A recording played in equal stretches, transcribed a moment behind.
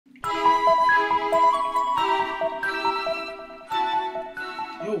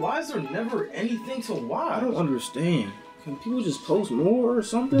is there never anything to watch? I don't understand. Can people just post more or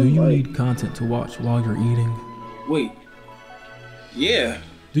something? Do you need content to watch while you're eating? Wait. Yeah.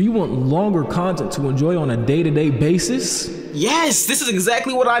 Do you want longer content to enjoy on a day-to-day basis? Yes, this is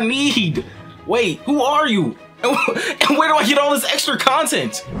exactly what I need. Wait, who are you? And where do I get all this extra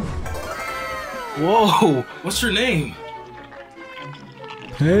content? Whoa, what's your name?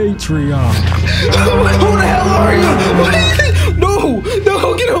 Patreon. Who the hell are you? No,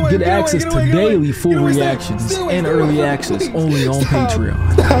 get away. Get access to daily full reactions and early access only on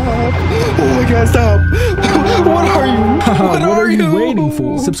Patreon. Stop. Oh my god, stop. What are you? What are you waiting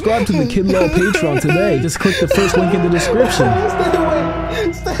for? Subscribe to the TheKidLaw Patreon today. Just click the first link in the description. Stay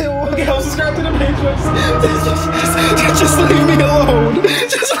away. Stay away. Okay, I'll subscribe to the Patreon. Just leave me alone.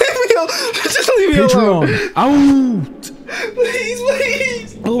 Just leave me alone. Just leave me alone. Patreon out. Please.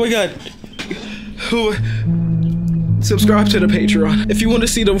 Oh my god. Subscribe to the Patreon. If you want to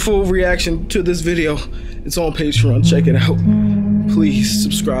see the full reaction to this video, it's on Patreon. Check it out. Please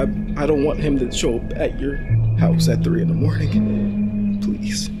subscribe. I don't want him to show up at your house at 3 in the morning.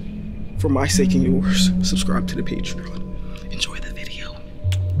 Please. For my sake and yours, subscribe to the Patreon. Enjoy the video.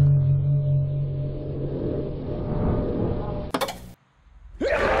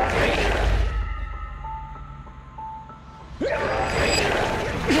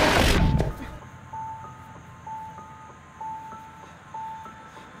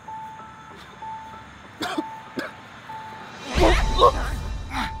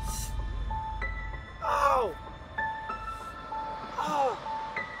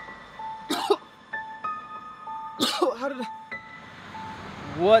 How did I...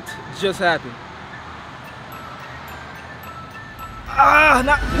 What just happened?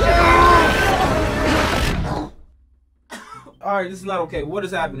 Alright, this is not okay. What is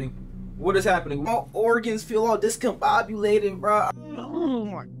happening? What is happening? My organs feel all discombobulated, bro. Oh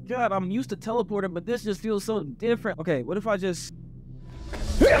my god, I'm used to teleporting, but this just feels so different. Okay, what if I just...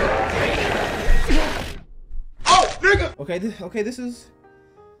 Oh, nigga! Okay, this is...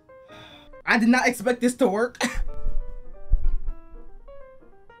 I did not expect this to work.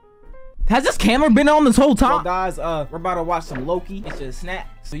 Has this camera been on this whole time? So guys, we're about to watch some Loki. It's just a snack.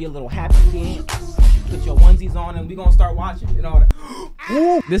 So you're a little happy dance. Put your onesies on and we gonna start watching. You know what?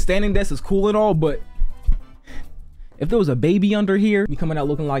 Ooh, this standing desk is cool and all, but if there was a baby under here, be coming out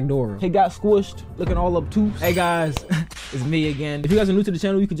looking like Dora. He got squished, looking all obtuse. Hey guys, it's me again. If you guys are new to the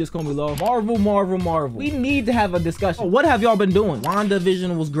channel, you can just call me Law. Marvel. We need to have a discussion. What have y'all been doing?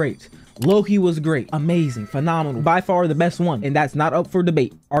 WandaVision was great. Loki was great, amazing, phenomenal, by far the best one, and that's not up for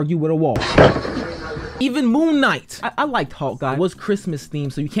debate. Argue with a wall. Even Moon Knight. I liked Hawkeye. It was Christmas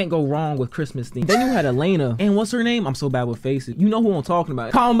themed, so you can't go wrong with Christmas theme. Then you had Elena, and what's her name? I'm so bad with faces. You know who I'm talking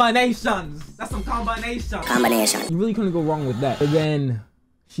about. Combinations. That's some combinations. You really couldn't go wrong with that. But then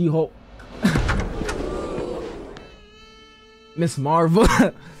She-Hulk. Miss Marvel.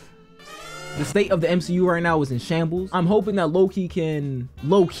 The state of the MCU right now is in shambles. I'm hoping that Loki can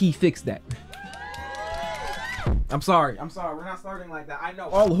low-key fix that. I'm sorry. We're not starting like that. I know.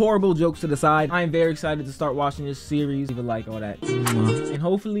 All horrible jokes to the side. I am very excited to start watching this series. Even like all that. And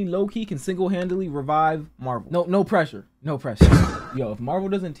hopefully Loki can single-handedly revive Marvel. No pressure. No pressure. Yo, if Marvel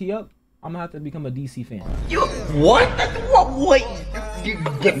doesn't tee up, I'm gonna have to become a DC fan. You what? What?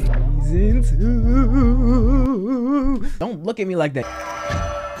 Season 2. Don't look at me like that.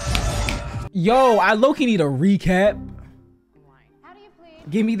 Yo, I low-key need a recap. How do you please?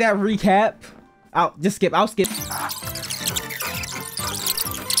 Give me that recap. I'll skip.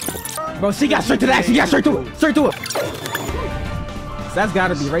 Bro, she got straight to that. She got straight to it. That's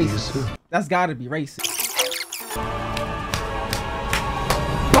gotta be racist.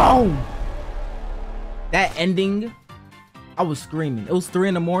 Boom! That ending, I was screaming. It was 3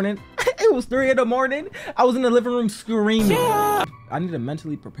 in the morning. It was 3 in the morning. I was in the living room screaming. Yeah. I need to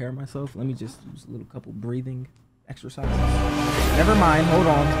mentally prepare myself. Let me just use a little couple breathing exercises. Never mind, hold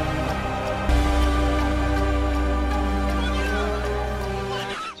on.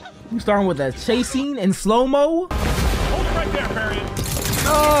 You starting with a chase scene in slow-mo? Hold it right there, Varian.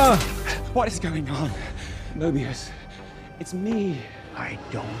 What is going on? Mobius, it's me. I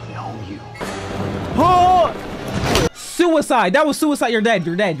don't know you. Oh! Suicide. That was suicide. You're dead.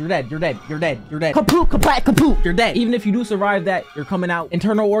 Kaput. You're dead. Even if you do survive that, you're coming out.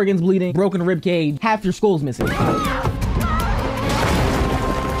 Internal organs bleeding, broken rib cage, half your skull's missing.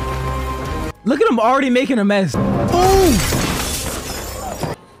 Look at him already making a mess. Boom!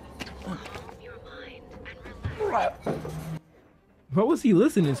 What was he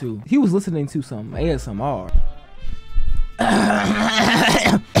listening to? He was listening to some ASMR.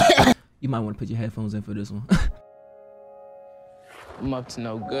 You might want to put your headphones in for this one. I'm up to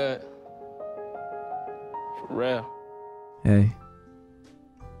no good. For real. Hey,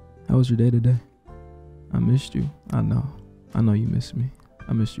 how was your day today? I missed you. I know you missed me.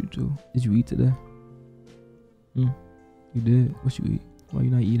 I missed you too. Did you eat today? You did? What you eat? Why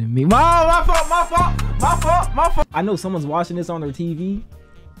you not eating me? My fault. I know someone's watching this on their TV.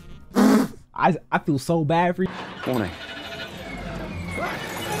 I feel so bad for you. Morning.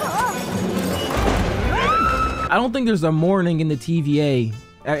 I don't think there's a morning in the TVA.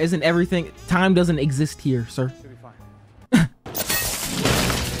 Isn't everything? Time doesn't exist here, sir. Should be fine.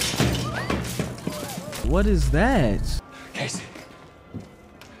 What is that? Casey,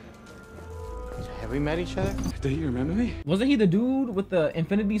 Have we met each other? do you remember me? Wasn't he the dude with the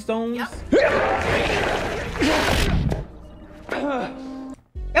infinity stones?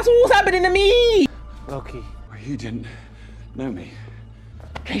 That's what was happening to me! Loki. Well, you didn't know me.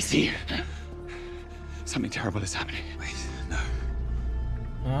 Casey! Something terrible is happening. Wait, no.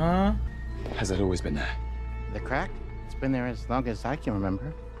 Has it always been there? The crack? It's been there as long as I can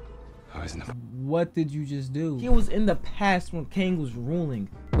remember. Oh, isn't it? What did you just do? He was in the past when Kang was ruling.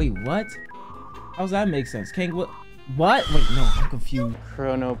 Wait, what? How does that make sense? Kang, what? What? Wait, no, I'm confused.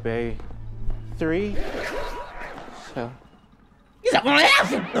 Chrono Bay 3. So. He's like,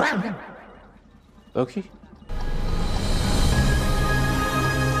 Loki?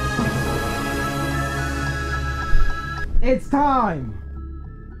 it's time.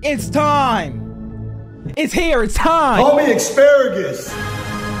 It's time. It's here. It's time. Call me asparagus.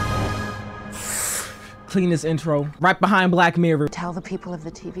 Cleanest intro. Right behind Black Mirror. Tell the people of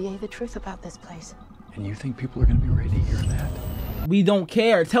the TVA the truth about this place. And you think people are gonna be ready to hear that? We don't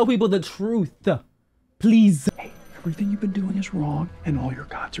care. Tell people the truth. Please. Hey, everything you've been doing is wrong, and all your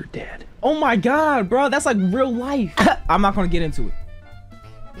gods are dead. Oh my God, bro. That's like real life. I'm not gonna get into it.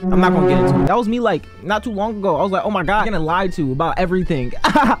 I'm not gonna get into it. That was me like not too long ago. I was like, oh my God, I'm getting lied to about everything.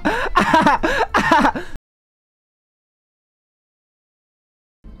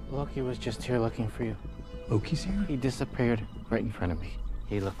 Loki was just here looking for you. Loki's here? He disappeared right in front of me.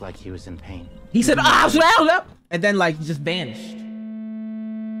 He looked like he was in pain. He said, and then like just vanished.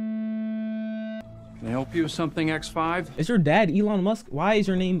 Can I help you with something, X5? Is your dad Elon Musk? Why is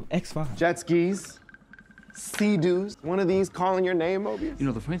your name X5? Jet skis, sea-doos. One of these calling your name, Mobius? You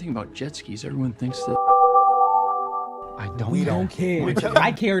know, the funny thing about jet skis, everyone thinks that... We don't care.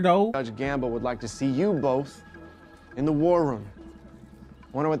 I care though. Judge Gamble would like to see you both in the war room.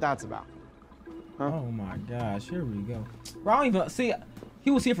 Wonder what that's about. Huh? Oh my gosh, here we go. Bro, I don't even see. He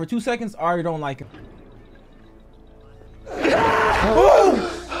was here for 2 seconds. I already don't like him.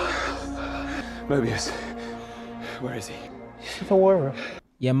 Mobius, where is he? The war room.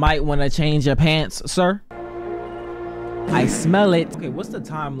 You might want to change your pants, sir. I smell it. Okay, what's the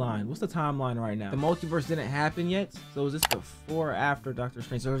timeline? What's the timeline right now? The multiverse didn't happen yet. So is this before or after Doctor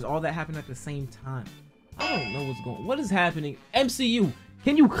Strange? So is all that happening at the same time? I don't know what's going on. What is happening? MCU,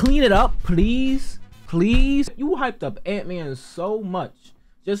 can you clean it up, please? Please? You hyped up Ant-Man so much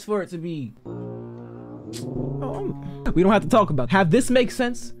just for it to be... we don't have to talk about it. Have this make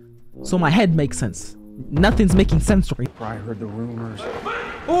sense so my head makes sense. Nothing's making sense right. I heard the rumors.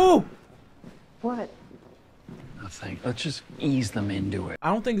 Oh! What? Nothing. Let's just ease them into it.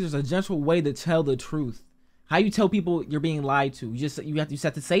 I don't think there's a gentle way to tell the truth. How you tell people you're being lied to? You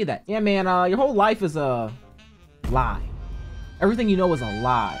have to say that. Yeah, man. Your whole life is a lie. Everything you know is a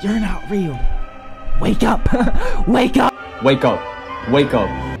lie. You're not real. Wake up. Wake up. Wake up. Wake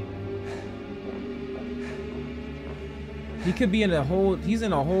up. He could be in a whole. He's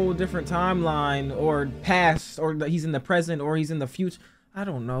in a whole different timeline, or past, or he's in the present, or he's in the future. I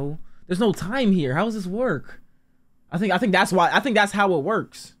don't know. There's no time here. How does this work? I think that's why. I think that's how it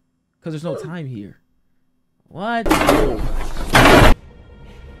works. Because there's no time here. What? Everyone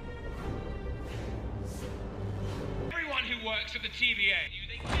who works at the TVA knew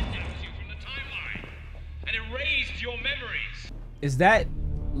they kidnapped you from the timeline and erased your memories. Is that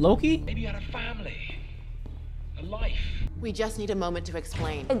Loki? Maybe you had a family, a life. We just need a moment to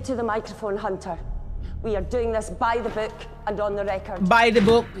explain. Into the microphone, Hunter. We are doing this by the book and on the record. By the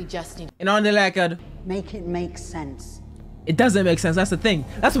book. We just need... And on the record. Make it make sense. It doesn't make sense. That's the thing.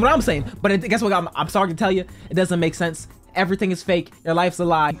 That's what I'm saying. But guess what? I'm sorry to tell you. It doesn't make sense. Everything is fake. Your life's a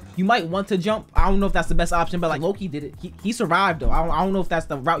lie. You might want to jump. I don't know if that's the best option, but like Loki did it. He survived though. I don't know if that's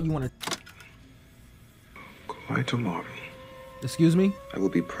the route you want to. By tomorrow. Excuse me? I will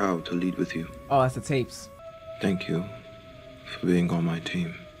be proud to lead with you. Oh, that's the tapes. Thank you for being on my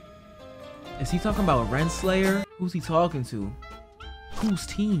team. Is he talking about Renslayer? Who's he talking to? Whose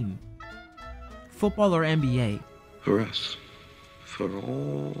team? Football or NBA? For us. For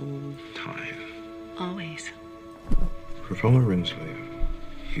all time. Always. Ravonna Renslayer,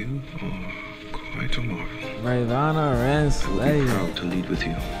 you are quite a marvel. Ravonna Renslayer. Proud to lead with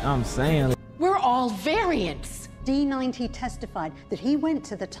you. I'm saying. We're all variants. D90 testified that he went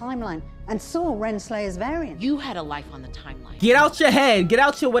to the timeline and saw Renslayer's variant. You had a life on the timeline. Get out your head. Get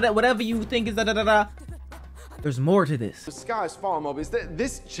out your whatever you think is da-da-da-da. There's more to this. The sky's falling, Mobius.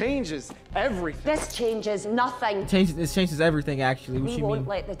 This changes everything. This changes nothing. This changes everything, actually. What We you won't mean?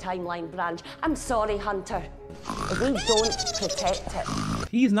 let the timeline branch. I'm sorry, Hunter. If we don't protect it.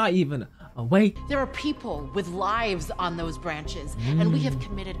 He's not even awake. There are people with lives on those branches, and we have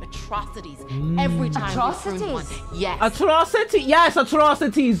committed atrocities every time we prune one. Yes. Atrocity? Yes,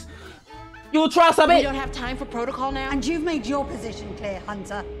 atrocities. You atrocity. We don't have time for protocol now. And you've made your position clear,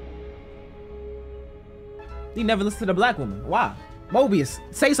 Hunter. He never listened to the black woman. Why? Mobius,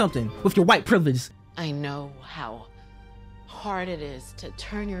 say something with your white privilege. I know how hard it is to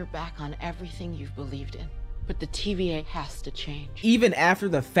turn your back on everything you've believed in, but the TVA has to change. Even after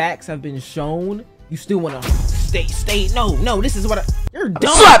the facts have been shown, you still want to stay. No, this is what you're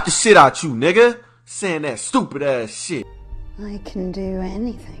dumb. Slap the shit out you, nigga. Saying that stupid ass shit. I can do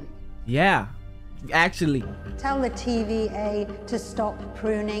anything. Yeah, actually. Tell the TVA to stop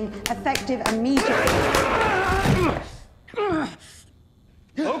pruning, effective immediately.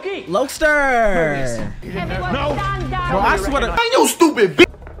 Loki! Lokster! No! Bro, I swear to You stupid bitch!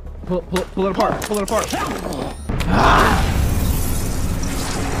 Pull it apart. Pull it apart.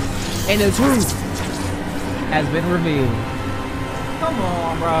 And the truth has been revealed. Come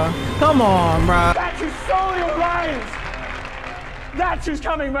on, bro. Come on, bro. That's who stole your brains! That's who's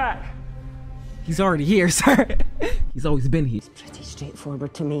coming back! He's already here, sir. He's always been here. It's pretty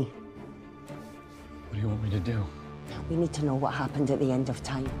straightforward to me. What do you want me to do? We need to know what happened at the end of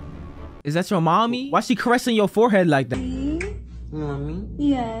time. Is that your mommy? Why's she caressing your forehead like that? Mommy?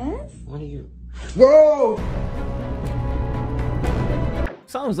 Yes? What are you? Whoa!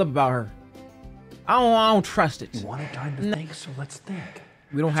 Something's up about her. I don't trust it. You wanted time to think, so let's think.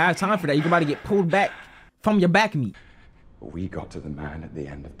 We don't have time for that. You're about to get pulled back from your back meat. We got to the man at the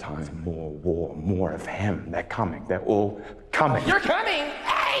end of time. More war, more of him. They're coming. They're all coming. You're coming!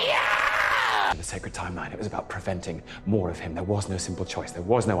 Hey, yeah! The sacred timeline, it was about preventing more of him. There was no simple choice. There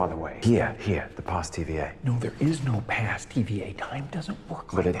was no other way. Here, the past TVA. No, there is no past TVA. Time doesn't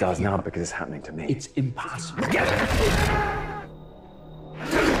work like that. But it does now because it's happening to me. It's impossible.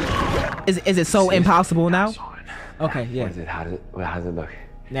 Is it so impossible now? Okay, yeah. What is it? How does it look?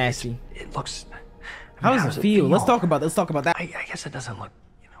 Nasty. It looks... How does it feel? Let's talk about that. I guess it doesn't look,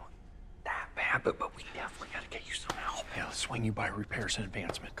 that bad, but we definitely gotta get you some help. Yeah, let's swing you by repairs and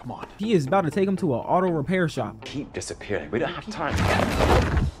advancement. Come on. He is about to take him to an auto repair shop. Keep disappearing. We don't have time.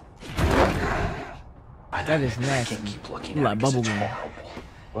 That is nasty. Keep looking You like at it 'cause it's bubblegum. horrible.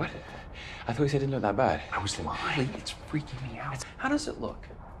 What? I thought you said it didn't look that bad. I was lying. It's freaking me out. How does it look?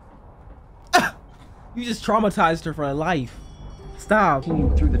 You just traumatized her for life. Stop. Taking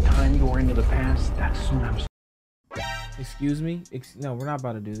you through the time door into the past. That's what I'm... Excuse me? No, we're not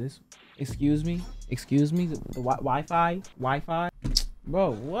about to do this. Excuse me? Excuse me? The Wi-Fi? Wi-Fi?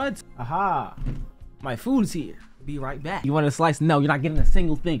 Bro, what? Aha. My food's here. Be right back. You want a slice? No, you're not getting a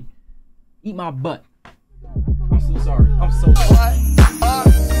single thing. Eat my butt. I'm so sorry. I'm so sorry.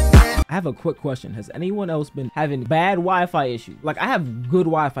 I have a quick question. Has anyone else been having bad Wi-Fi issues? Like, I have good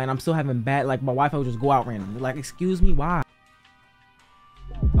Wi-Fi and I'm still having bad, like, my Wi-Fi will just go out randomly. Like, excuse me, why?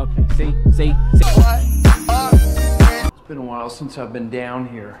 Okay, see? It's been a while since I've been down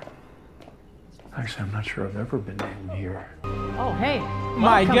here. Actually, I'm not sure I've ever been down here. Oh, hey.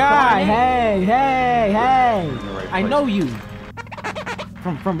 My guy, hey. I know you.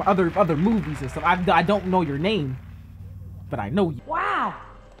 From other movies and stuff. I don't know your name, but I know you. Wow,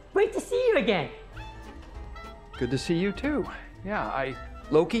 great to see you again. Good to see you too. Yeah,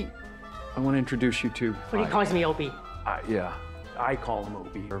 Loki, I want to introduce you to... But he calls me Opie. Yeah, I call him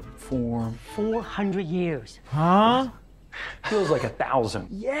Opie. For 400 years. Huh? Feels like 1,000.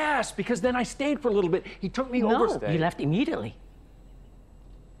 Yes, because then I stayed for a little bit. He took me over. No, you left immediately.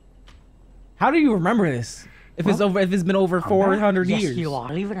 How do you remember this? If it's been over 400 years. Yes, you are.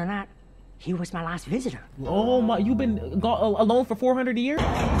 Believe it or not, he was my last visitor. Oh my! You've been alone for 400 years?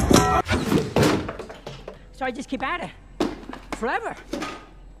 So I just keep at it forever.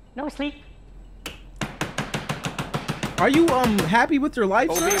 No sleep. Are you happy with your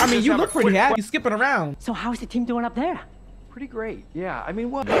life, sir? I mean, you look pretty happy. You're skipping around. So how's the team doing up there? Pretty great. Yeah, I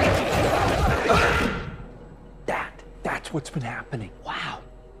mean, what? That's what's been happening. Wow.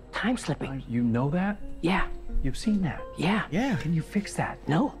 Time slipping. You know that? Yeah. You've seen that? Yeah. Yeah. Can you fix that?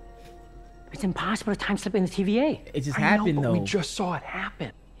 No. It's impossible to time slip in the TVA. It just happened, though. though. We just saw it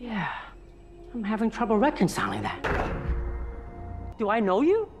happen. Yeah. I'm having trouble reconciling that. Do I know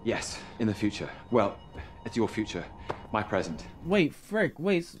you? Yes, in the future. Well, it's your future, my present. Wait, frick,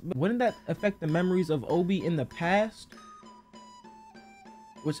 wait, wouldn't that affect the memories of Obi in the past?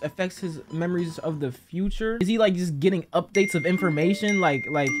 Which affects his memories of the future? Is he like just getting updates of information? Like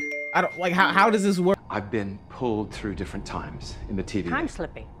I don't like how does this work? I've been pulled through different times in the TV. Time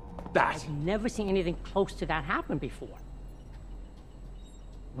slipping. That. I've never seen anything close to that happen before.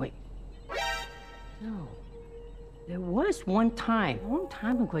 Wait. No. There was one time, a long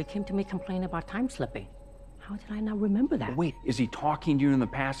time ago, he came to me complaining about time slipping. How did I not remember that? Wait, is he talking to you in the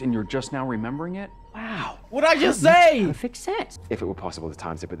past and you're just now remembering it? Wow. What'd I just say? Perfect sense. If it were possible to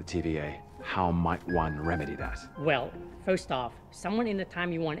time slip at the TVA, how might one remedy that? Well, first off, someone in the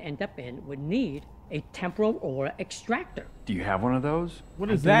time you want to end up in would need a temporal aura extractor. Do you have one of those? What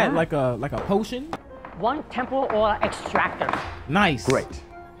is that? Like a potion? One temporal aura extractor. Nice. Great.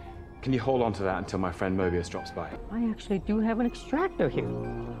 Can you hold on to that until my friend Mobius drops by? I actually do have an extractor here.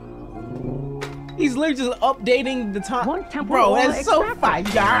 He's literally just updating the time. One temporal Bro, aura that's so extractor.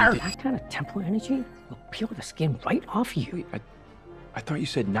 fire. That kind of temporal energy will peel the skin right off you. Wait, I thought you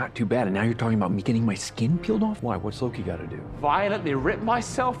said not too bad, and now you're talking about me getting my skin peeled off? Why? What's Loki got to do? Violently rip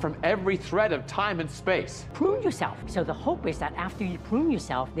myself from every thread of time and space. Prune yourself. So the hope is that after you prune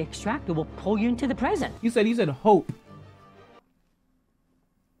yourself, the extractor will pull you into the present. You said hope.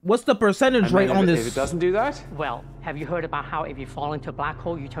 What's the percentage rate on this? If it doesn't do that? Well, have you heard about how if you fall into a black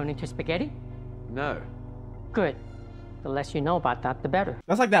hole, you turn into spaghetti? No. Good. The less you know about that, the better.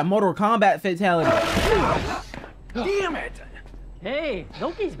 That's like that Mortal Kombat fatality. Damn it! Hey,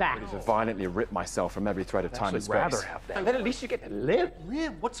 Loki's back. To violently rip myself from every thread of time and space. I'd rather have that. And then at least you get to live.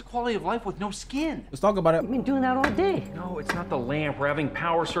 Live? What's the quality of life with no skin? Let's talk about it. I've been doing that all day. No, it's not the lamp. We're having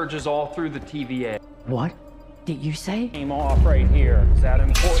power surges all through the TVA. What did you say? Came off right here. Is that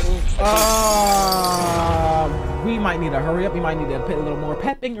important? We might need to hurry up. We might need to put a little more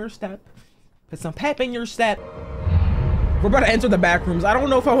pep in your step. Put some pep in your step. We're about to enter the back rooms. I don't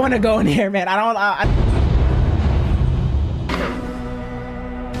know if I want to go in here, man. I've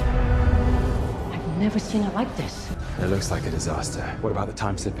never seen it like this. It looks like a disaster. What about the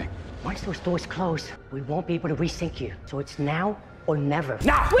time slipping? Once those doors close, we won't be able to resync you. So it's now or never.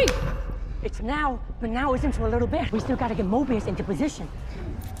 Now! Wait! It's now, but now isn't for a little bit. We still gotta get Mobius into position.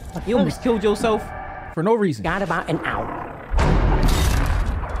 But you almost killed yourself for no reason. Got about an hour.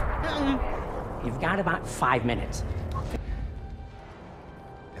 You've got about 5 minutes.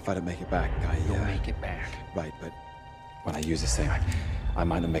 If I don't make it back, You'll make it back. Right, but when I use this thing, I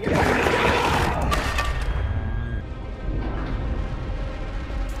might not make it back.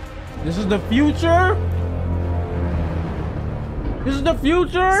 This is the future? This is the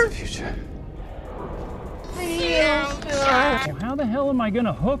future? It's the future. Well, how the hell am I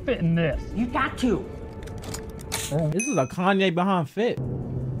gonna hoof it in this? You got to. This is a Kanye behind fit.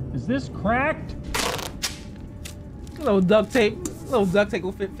 Is this cracked? A little duct tape. A little duct tape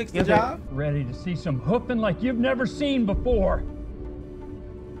will fix the job. Ready to see some hoofing like you've never seen before.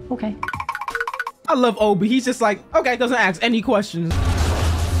 Okay. I love Obi. He's just like, okay, doesn't ask any questions.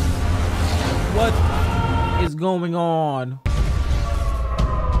 What is going on?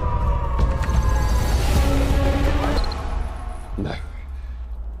 No.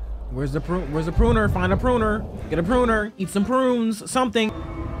 Where's the pruner? Find a pruner. Get a pruner. Eat some prunes. Something.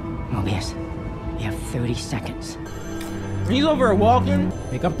 Mobius, you have 30 seconds. He's over here walking.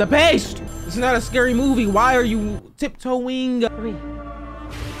 Pick up the pace. This is not a scary movie. Why are you tiptoeing? 3.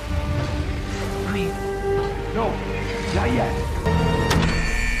 No, not yet.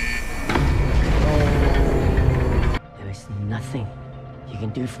 There is nothing you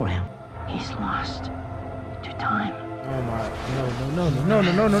can do for him. He's lost to time. Oh my, no.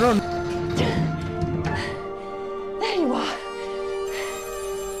 There you are.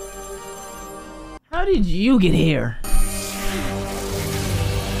 How did you get here?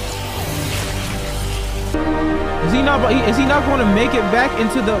 Is he not going to make it back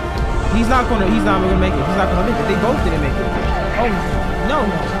into the? He's not going to make it. He's not going to make it. They both didn't make it.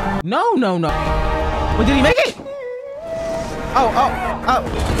 Oh no. But did he make it? Oh.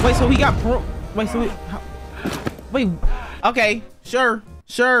 Wait, so he got wait. Okay. Sure.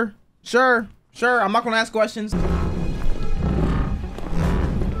 I'm not going to ask questions.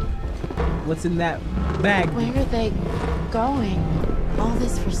 What's in that bag? Where are they going? All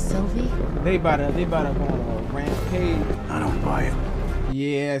this for Sylvie? They about to go on a rampage. I don't buy it.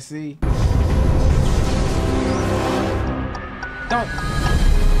 Yeah, see. Don't.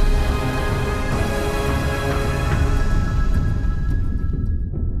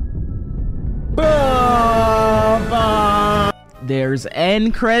 There's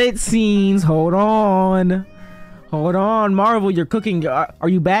end credit scenes. Hold on. Hold on, Marvel, you're cooking. Are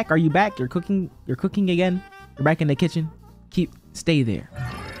you back? Are you back? You're cooking again? You're back in the kitchen? Stay there.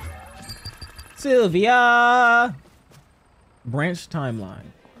 Sylvia! Branch timeline.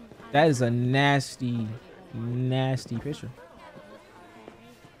 That is a nasty, nasty picture.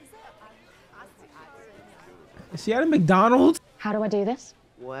 Is she at a McDonald's? How do I do this?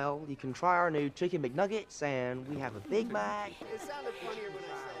 Well, you can try our new chicken McNuggets, and we have a Big Mac.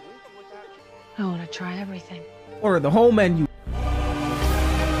 I want to try everything. Or the whole menu.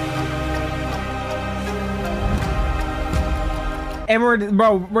 And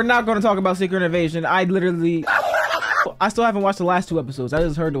we're not going to talk about Secret Invasion. I still haven't watched the last 2 episodes. I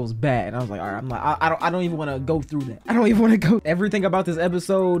just heard it was bad. And I was like, all right, I don't even want to go through that. I don't even want to go. Everything about this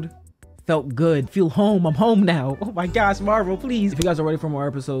episode felt good. Feel home. I'm home now. Oh my gosh, Marvel, please. If you guys are ready for more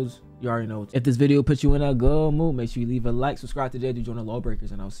episodes, you already know. If this video puts you in a good mood, make sure you leave a like, subscribe to JD, join the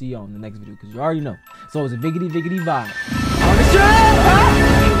Lawbreakers, and I'll see y'all in the next video because you already know. So it's a viggity vibe. On the show!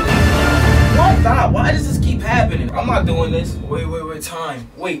 What? God, why does this keep happening? I'm not doing this. Wait, time.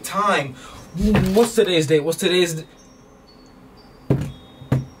 Wait, time. What's today's date?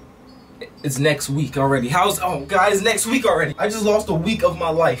 It's next week already. Oh, guys, next week already. I just lost a week of my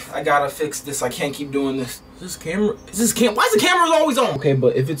life. I gotta fix this. I can't keep doing this. Why is the camera always on? Okay,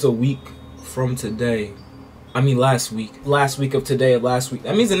 but if it's a week from today, I mean last week of today of last week,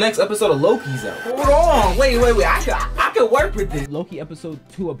 that means the next episode of Loki's out. Hold on, wait. I could work with this. Loki episode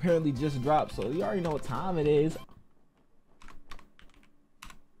 2 apparently just dropped, so you already know what time it is.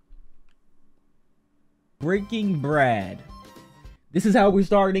 Breaking Brad. This is how we're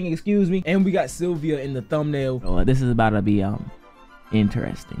starting, excuse me. And we got Sylvia in the thumbnail. Oh, this is about to be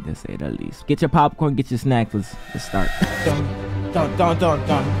interesting to say the least. Get your popcorn, get your snacks. Let's start. Dun.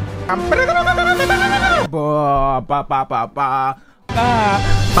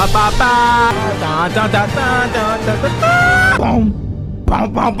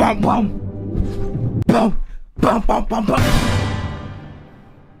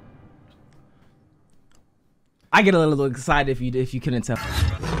 I get a little excited if you couldn't tell.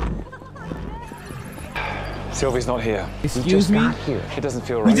 Sylvie's not here. Excuse me? It doesn't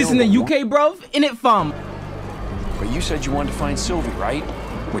feel right. We just in the UK, bro? In it fam. But you said you wanted to find Sylvie, right?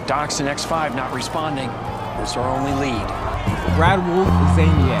 With Docs and X5 not responding, what's our only lead? Brad Wolf is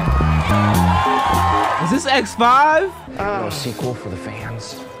Zaniac. Is this X5? A sequel for the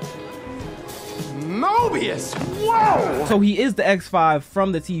fans. Mobius! Whoa! So he is the X5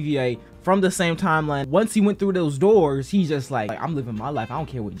 from the TVA, from the same timeline. Once he went through those doors, he's just like, I'm living my life. I don't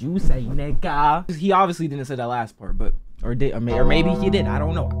care what you say, nigga. He obviously didn't say that last part, but or maybe he did. I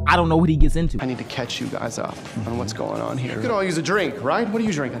don't know. I don't know what he gets into. I need to catch you guys up on what's going on here. You could all use a drink, right? What are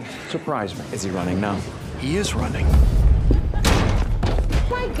you drinking? Surprise me. Is he running now? He is running. Oh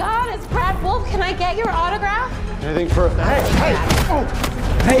my God, it's Brad Wolf. Can I get your autograph? Anything for... Hey! Oh.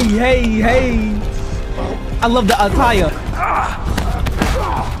 Hey! I love the attire.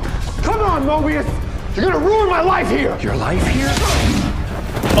 Come on, Mobius! You're gonna ruin my life here! Your life here?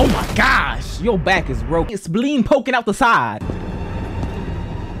 Oh my gosh! Your back is broken. It's spleen poking out the side.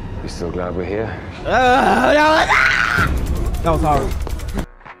 You still glad we're here? That was hard.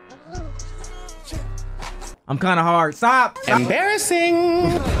 I'm kind of hard. Stop! Embarrassing!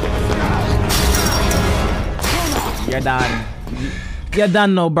 You're done. You're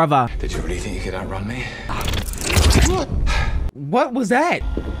done, no, brother. Did you really think you could outrun me? What was that?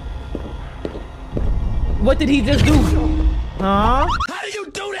 What did he just do? Huh? How do you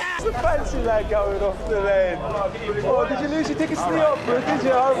do that? Fancy that going off the lane. Oh, did you lose your tickets to the opera? Did you?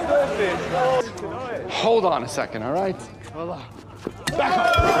 Oh, perfect. Hold on a second, all right? Hold on. Back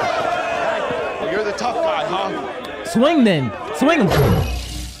up. Well, you're the tough guy, huh? Swing then. Swing him.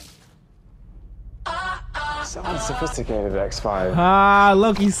 Sounds sophisticated, X5. Ah,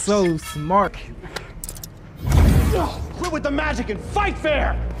 Loki's so smart. Quit with the magic and fight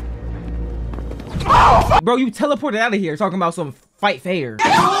fair! Bro, you teleported out of here talking about some fight fair. Bro,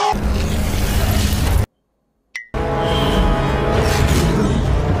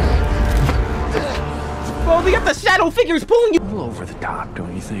 they got the shadow figures pulling you. A little over the top,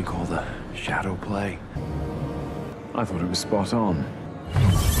 don't you think? All the shadow play. I thought it was spot on.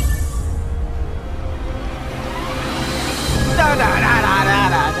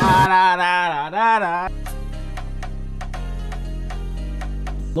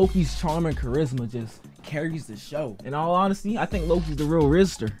 Loki's charm and charisma just carries the show. In all honesty, I think Loki's the real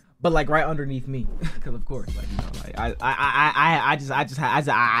Rister, but like right underneath me, because of course, like, you know, like I.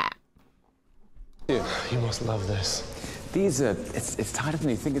 You must love this. These it's tighter than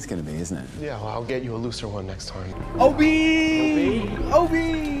you think it's gonna be, isn't it? Yeah, well, I'll get you a looser one next time. Obi!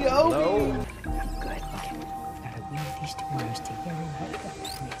 Hello?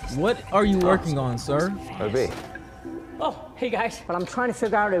 What are you working on, sir? OB. Oh, hey guys. But I'm trying to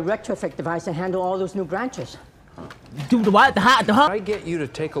figure out a retrofit device to handle all those new branches. Dude, what? The hot? Can I get you to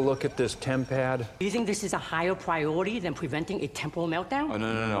take a look at this temp pad? Do you think this is a higher priority than preventing a temporal meltdown? Oh,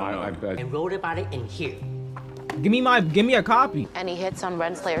 no. I wrote about it in here. Give me a copy. Any hits on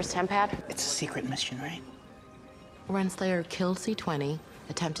Renslayer's temp pad? It's a secret mission, right? Renslayer killed C20,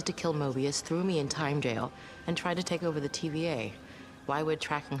 attempted to kill Mobius, threw me in time jail, and tried to take over the TVA. Why would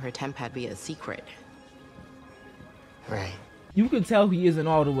tracking her temp pad be a secret? Right. You can tell he isn't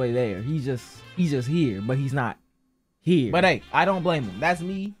all the way there. He's just here, but he's not here. But hey, I don't blame him. That's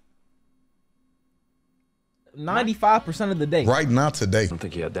me 95% of the day. Right now, today. I don't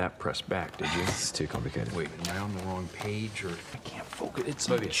think you had that pressed back, did you? It's too complicated. Wait, am I on the wrong page, or I can't focus? It's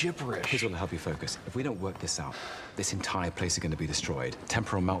so gibberish. Here's what'll help you focus. If we don't work this out, this entire place is going to be destroyed.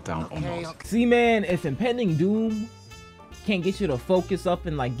 Temporal meltdown or not. See, man, if impending doom can't get you to focus up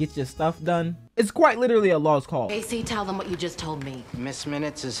and like get your stuff done, it's quite literally a lost cause. AC, tell them what you just told me. Miss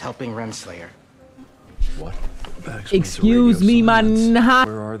Minutes is helping Renslayer. What? Excuse me, man.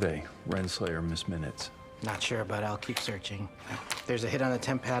 Where are they? Renslayer, Miss Minutes. Not sure, but I'll keep searching. If there's a hit on the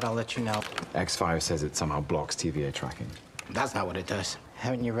temp pad, I'll let you know. X5 says it somehow blocks TVA tracking. That's not what it does.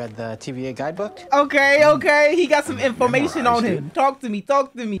 Haven't you read the TVA guidebook? Okay. He got some information on him. Talk to me.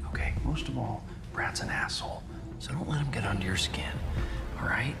 Okay, most of all, Brad's an asshole, so don't let him get under your skin, all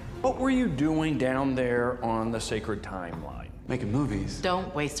right? What were you doing down there on the sacred timeline? Making movies.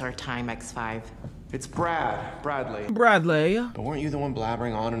 Don't waste our time, X5. It's Bradley. But weren't you the one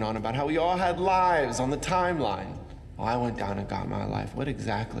blabbering on and on about how we all had lives on the timeline? Well, I went down and got my life. What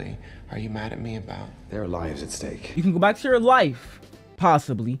exactly are you mad at me about? There are lives at stake. You can go back to your life,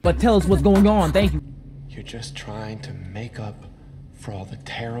 possibly, but tell us what's going on. Thank you. You're just trying to make up for all the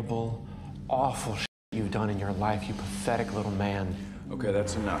terrible, awful shit you've done in your life, you pathetic little man. Okay,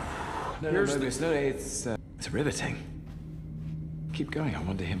 that's enough. It's riveting. Keep going, I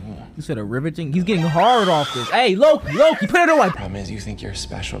want to hear more. You said a riveting? He's getting hard off this. Hey, Loki, put it away. Problem is, you think you're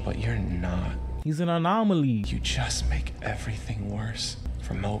special, but you're not. He's an anomaly. You just make everything worse.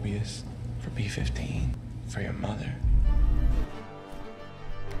 For Mobius, for B-15, for your mother.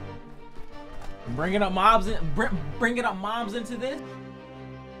 Bringing up mobs into this.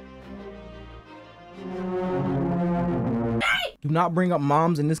 Do not bring up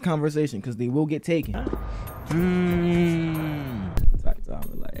moms in this conversation, because they will get taken.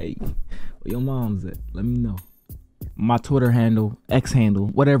 Like, hey, where your mom's at? Let me know. My Twitter handle, X handle,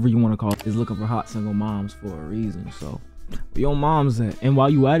 whatever you want to call it, is looking for hot single moms for a reason. So, where your mom's at? And while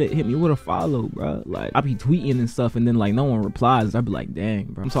you at it, hit me with a follow, bro. Like, I be tweeting and stuff, and then like no one replies. I be like, dang,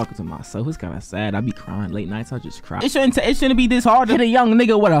 bro. I'm talking to myself. It's kind of sad. I be crying late nights. I just cry. It shouldn't be this hard to hit a young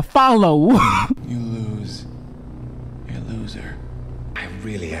nigga with a follow. You lose. You're a loser. I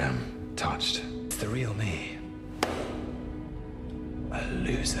really am touched. It's the real me. A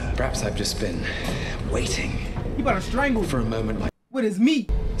loser. Perhaps I've just been waiting. You better strangle for a moment like with his meat,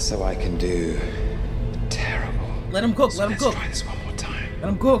 so I can do terrible. Let him cook. So let him cook. Try this one more time. Let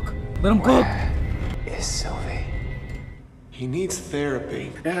him cook. Let him cook. Where is Sylvie? He needs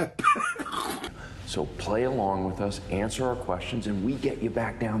therapy. So play along with us, answer our questions, and we get you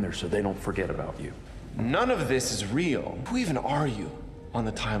back down there so they don't forget about you. None of this is real. Who even are you on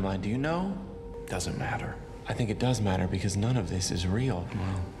the timeline? Do you know? Doesn't matter. I think it does matter because none of this is real.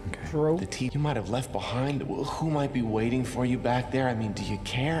 Well, okay. True. The team you might have left behind, who might be waiting for you back there? I mean, do you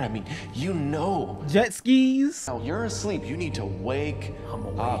care? I mean, you know. Jet skis. You're asleep. You need to wake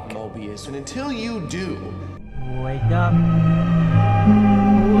up, Mobius. And until you do, wake up.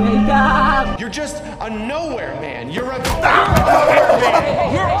 Wake up. You're just a nowhere man. You're a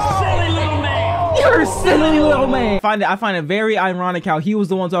You're a silly little man. You're a silly little man. I find it very ironic how he was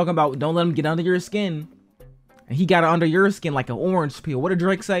the one talking about don't let him get under your skin. And he got it under your skin like an orange peel. What did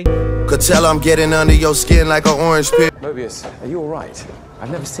Drake say? Could tell I'm getting under your skin like an orange peel. Mobius, are you all right?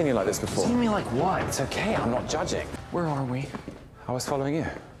 I've never seen you like this before. Seen me like what? It's okay, I'm not judging. Where are we? I was following you.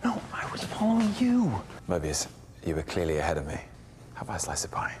 No, I was following you. Mobius, you were clearly ahead of me. How about a slice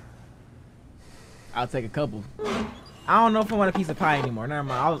of pie? I'll take a couple. I don't know if I want a piece of pie anymore. Never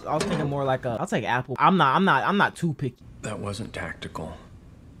mind. I was thinking more like I'll take apple. I'm not too picky. That wasn't tactical.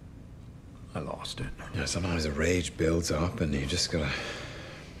 I lost it. Yeah, sometimes the rage builds up and you just gotta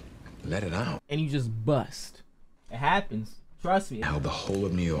let it out. And you just bust. It happens. Trust me. Held the whole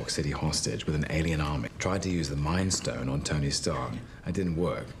of New York City hostage with an alien army. Tried to use the Mind Stone on Tony Stark. It didn't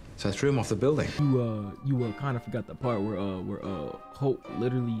work. So I threw him off the building. You kind of forgot the part where Hope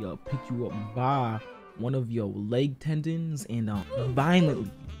literally picked you up by one of your leg tendons and violently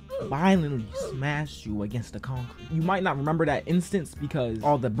violently smashed you against the concrete. You might not remember that instance because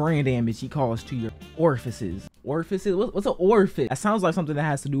all the brain damage he caused to your orifices. Orifices? What's an orifice? That sounds like something that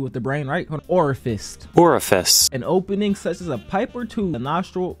has to do with the brain, right? An orifice. Orifice. An opening such as a pipe or tube, the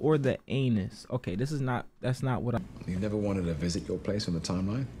nostril or the anus. Okay, that's not what I'm... You never wanted to visit your place on the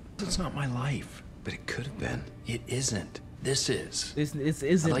timeline? It's not my life. But it could have been. It isn't. This is. This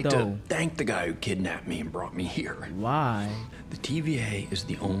isn't, I'd like though. to thank the guy who kidnapped me and brought me here. Why? The TVA is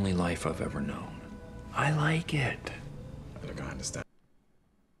the only life I've ever known. I like it. I don't understand.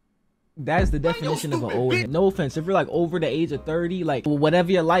 That's the definition of an old head. No offense, if you're like over the age of 30, like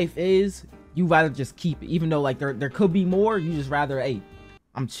whatever your life is, you rather just keep it. Even though like there could be more, you just rather, hey,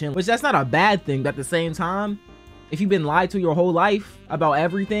 I'm chilling. Which that's not a bad thing, but at the same time, if you've been lied to your whole life about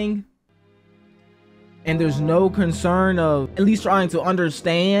everything, and there's no concern of at least trying to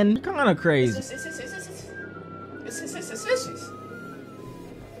understand, kind of crazy. Suspicious.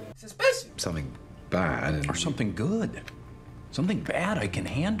 Something bad or something good. Something bad I can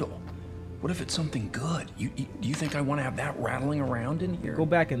handle. What if it's something good? Do you think I want to have that rattling around in here? Go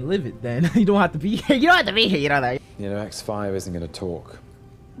back and live it then. You don't have to be here. You don't have to be here. You know that. You know, X5 isn't going to talk.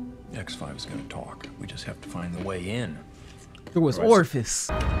 X5 is going to talk. We just have to find the way in. Through his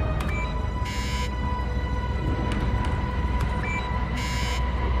orifice.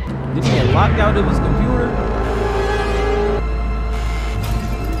 Did he get locked out of his computer?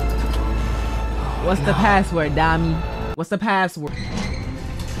 What's the password, Dami? What's the password?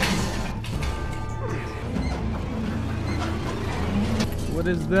 What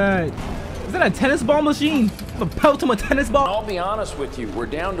is that? Is that a tennis ball machine? A pelt him a tennis ball? I'll be honest with you, we're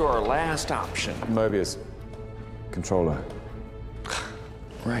down to our last option. Mobius. Controller.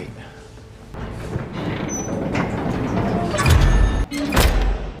 Right.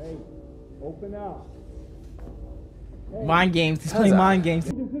 Open up. Mind games. He's playing mind games.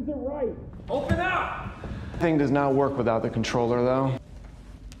 This isn't right. Open up. Thing does not work without the controller, though.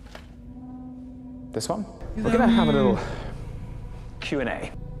 This one? We're gonna have a little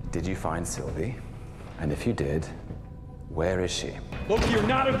Q&A. Did you find Sylvie? And if you did, where is she? Look, you're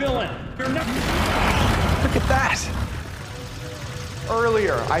not a villain. You're not. Look at that.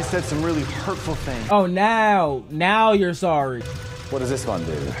 Earlier, I said some really hurtful things. Oh, now you're sorry. What does this one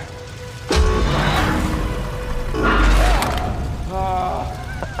do?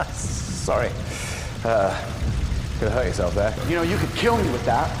 Sorry. Could have hurt yourself there. You know, you could kill me with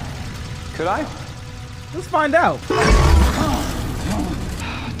that. Could I? Let's find out.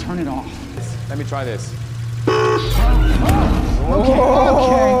 Turn it off. Let me try this.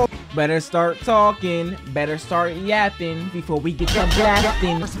 Okay. Better start talking. Better start yapping before we get to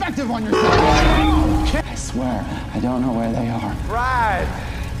blasting. Perspective on yourself. I swear, I don't know where they are. Brad,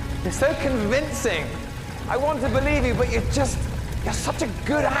 you're so convincing. I want to believe you, but you're such a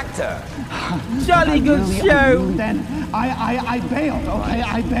good actor. Jolly good show. Then I bailed, okay?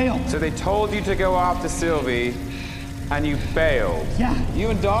 I bailed. So they told you to go after Sylvie, and you bailed. Yeah. You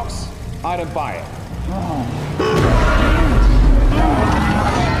and Docs, I don't buy it.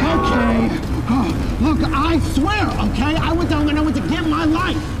 Okay. Look, I swear, okay? I went down there and I went to get my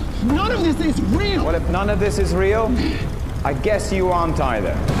life. None of this is real. Well, if none of this is real, I guess you aren't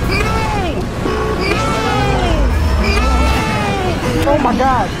either. Oh my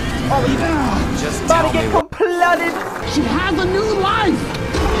God. Oh, he's just about to get completted. She has a new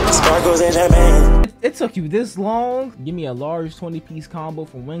life. Sparkles in that man. It took you this long? Give me a large 20-piece combo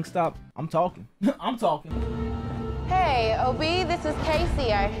from Wingstop. I'm talking. I'm talking. Hey, OB, this is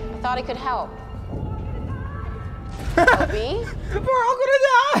Casey. I thought I could help. OB? We're all gonna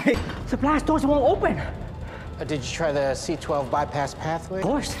die. The blast doors won't open. Did you try the C12 bypass pathway? Of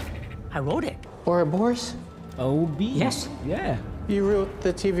course. I wrote it. Ouroboros? OB? Yes. Yeah. You wrote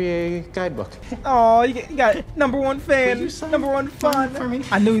the TVA guidebook. Oh, you got #1 fan, #1 fun for me.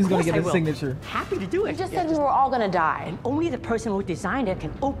 I knew he was gonna get his signature. Happy to do it. You just said we were all gonna die. And only the person who designed it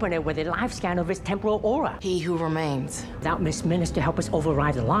can open it with a live scan of his temporal aura. He who remains. Without Miss Minutes to help us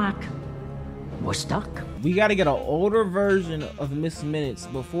override the lock, we're stuck. We gotta get an older version of Miss Minutes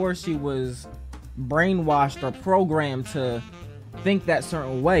before she was brainwashed or programmed to think that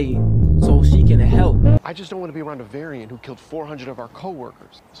certain way so she can help. I just don't want to be around a variant who killed 400 of our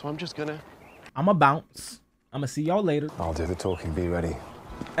co-workers. So I'm just gonna... I'ma bounce. I'ma see y'all later. I'll do the talking. Be ready.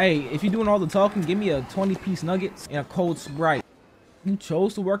 Hey, if you're doing all the talking, give me a 20-piece nuggets and a cold Sprite. You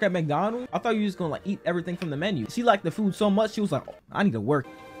chose to work at McDonald's? I thought you were just gonna like eat everything from the menu. She liked the food so much, she was like, oh, I need to work.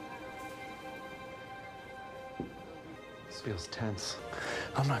 This feels tense.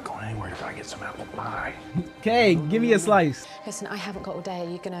 I'm not going anywhere until I get some apple pie. Okay, give me a slice. Listen, I haven't got all day. Are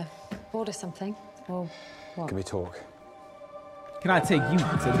you gonna order something? Or what? Can we talk? Can I take you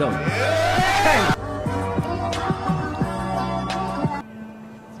to go?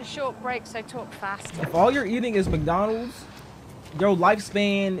 It's a short break, so talk fast. If all you're eating is McDonald's, your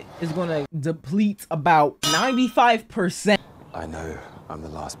lifespan is gonna deplete about 95%. I know I'm the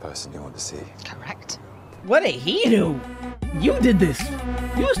last person you want to see. Correct. What did he do? You did this.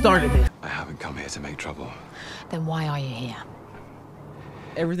 You started it. I haven't come here to make trouble. Then why are you here?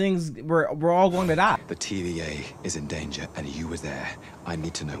 We're all going to die. The TVA is in danger, and you were there. I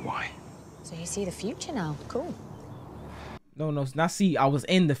need to know why. So you see the future now. Cool. No, not see. I was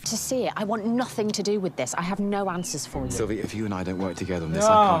in the. To see it, I want nothing to do with this. I have no answers for you. Sylvie, if you and I don't work together on this, Oh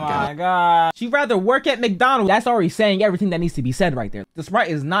I can't get it. my God. She'd rather work at McDonald's. That's already saying everything that needs to be said right there. The Sprite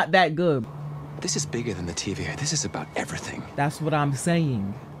is not that good. This is bigger than the TVA. This is about everything. That's what I'm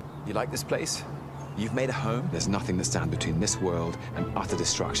saying. You like this place? You've made a home. There's nothing that stands between this world and utter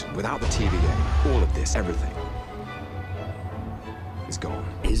destruction. Without the TVA, all of this, everything, is gone.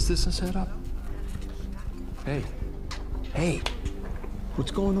 Is this a setup? Hey. Hey.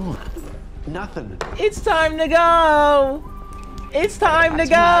 What's going on? Nothing. It's time to go. It's time to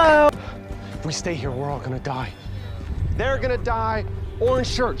go. If we stay here, we're all gonna die. They're gonna die. Orange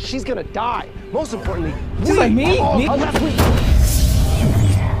shirt, she's gonna die. Most importantly, just like me. All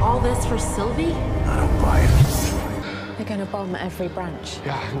this for Sylvie? I don't buy it. They're gonna bomb every branch.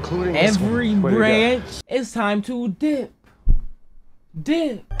 Yeah, including every branch. It's time to dip.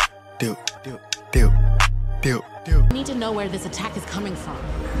 Dip. Dip. We need to know where this attack is coming from.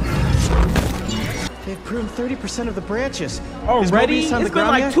 They've pruned 30% of the branches. Already? It's been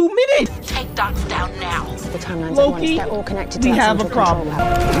like 2 minutes. Take dots down now. The timelines Loki, they're all connected to we that have a central problem.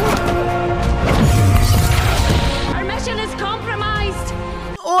 Our mission is compromised.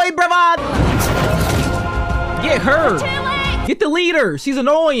 Oi, bravad! Get her. Get the leader. She's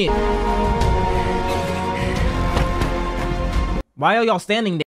annoying. Why are y'all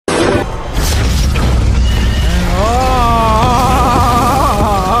standing there?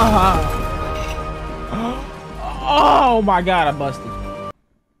 Oh my God, I busted.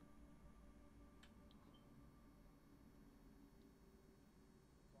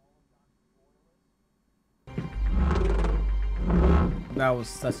 That was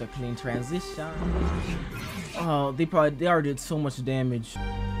such a clean transition. Oh, they already did so much damage.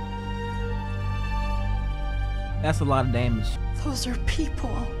 That's a lot of damage. Those are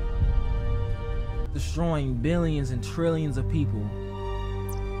people. Destroying billions and trillions of people.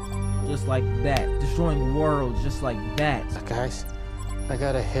 Just like that. Destroying worlds just like that. Guys, I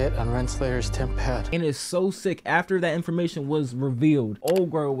got a hit on Renslayer's temp pad. And it's so sick. After that information was revealed,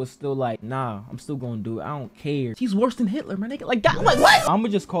 old girl was still like, nah, I'm still gonna do it. I don't care. She's worse than Hitler, man. Like that. Like what? I'm gonna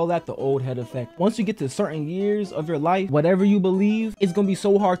just call that the old head effect. Once you get to certain years of your life, whatever you believe, it's gonna be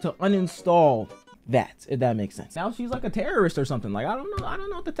so hard to uninstall that, if that makes sense. Now she's like a terrorist or something. Like I don't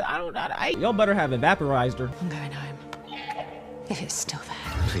know what y'all better have vaporized her. I'm going home. If it's still there.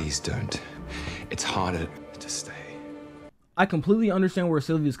 Please don't. It's harder to stay. I completely understand where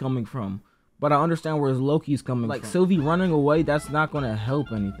Sylvie's coming from, but I understand where Loki's coming from. Like Sylvie running away, that's not gonna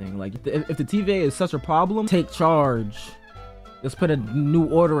help anything. Like if the TVA is such a problem, take charge. Let's put a new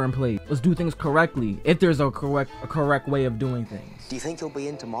order in place. Let's do things correctly. If there's a correct way of doing things. Do you think you'll be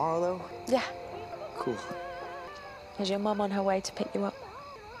in tomorrow though? Yeah. Cool. Is your mum on her way to pick you up?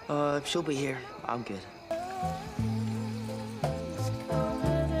 If she'll be here, I'm good.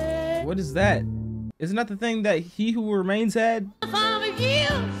 What is that? Isn't that the thing that He Who Remains had?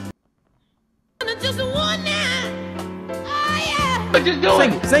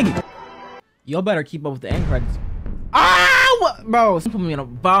 Sing it. Y'all better keep up with the end credits. Ah, bro, put me in a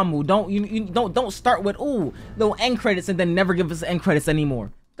bomb mood. Don't start with little end credits and then never give us end credits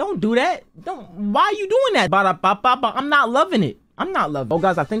anymore. Don't do that. Why are you doing that? I'm not loving it. I'm not loving it. Oh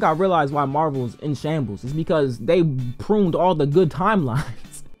guys, I think I realized why Marvel's in shambles. It's because they pruned all the good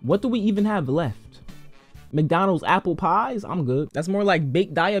timelines. What do we even have left? McDonald's apple pies? I'm good. That's more like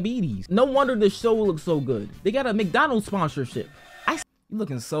baked diabetes. No wonder this show looks so good. They got a McDonald's sponsorship. You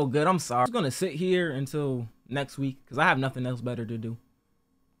looking so good. I'm sorry. I'm just gonna sit here until next week because I have nothing else better to do.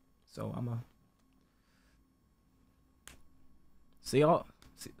 So I'm gonna see y'all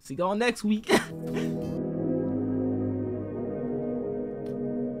next week.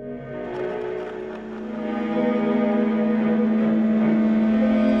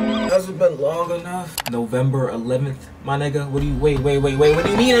 Hasn't been long enough. November 11th, my nigga. What do you wait? What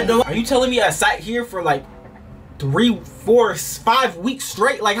do you mean to do? Are you telling me I sat here for like 3, 4, 5 weeks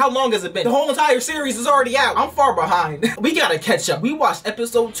straight? Like how long has it been? The whole entire series is already out. I'm far behind. We gotta catch up. We watched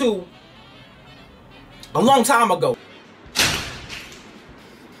episode 2 a long time ago.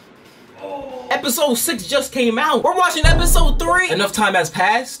 Episode 6 just came out. We're watching episode 3. Enough time has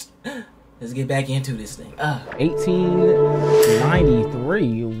passed. Let's get back into this thing.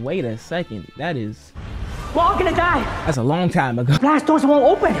 1893. Wait a second. That is... We're all gonna die. That's a long time ago. Glass doors won't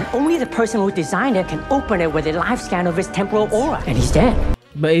open. Only the person who designed it can open it with a live scan of his temporal aura. And he's dead.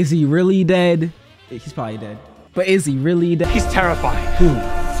 But is he really dead? He's probably dead. But is he really dead? He's terrifying. Who?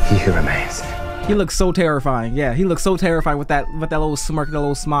 He who remains. He looks so terrifying. Yeah, he looks so terrifying with that little smirk, that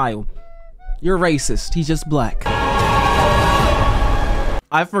little smile. You're racist. He's just black.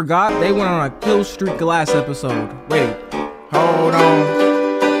 I forgot they went on a kill streak last episode. Wait, hold on.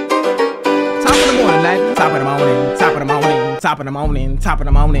 Top of the morning, lad. Top of the morning. Top of the morning. Top of the morning. Top of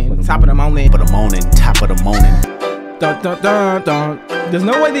the morning. Top of the morning. Top of the morning. Top of the morning. Dun, dun, dun, dun. There's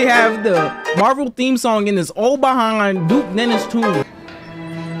no way they have the Marvel theme song in this all behind Duke Dennis tune.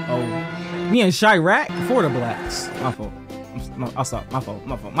 Oh, me and Chirac for the blacks. My fault. I'll stop. My fault.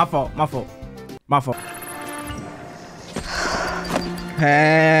 My fault. My fault. My fault. My fault.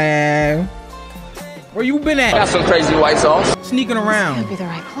 Hey, where you been at? Got some crazy white sauce. Sneaking around. This could be the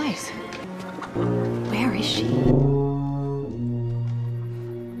right place. Where is she?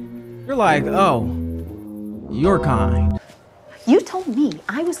 You're like, oh, you're kind. You told me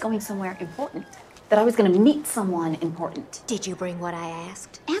I was going somewhere important, that I was going to meet someone important. Did you bring what I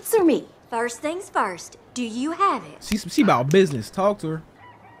asked? Answer me. First things first, do you have it? She about business. Talk to her.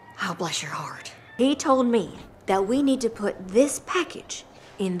 Oh, bless your heart. He told me that we need to put this package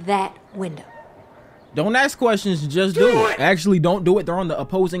in that window. Don't ask questions, just do it. Actually, don't do it. They're on the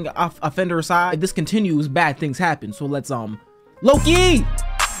opposing offender side. If this continues, bad things happen. So let's, Loki!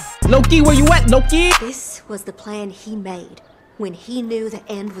 Loki, where you at, Loki? This was the plan he made when he knew the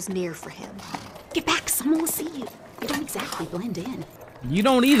end was near for him. Get back, someone will see you. You don't exactly blend in. You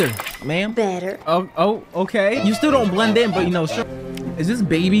don't either, ma'am. Better. Oh, okay. You still don't blend in, but you know, sure. Is this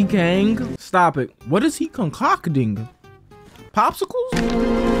baby Kang? Stop it. What is he concocting? Popsicles?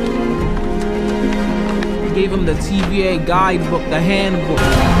 He gave him the TVA guidebook, the handbook.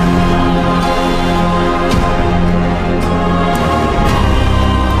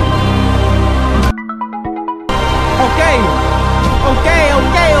 Okay.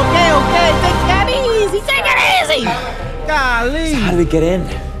 Take that easy. Take it easy. Golly. So how did we get in?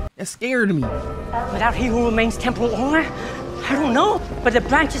 That scared me. Without he who remains temporal aura? I don't know, but the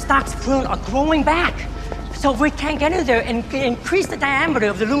branches stocks prune are growing back. So if we can't get in there and increase the diameter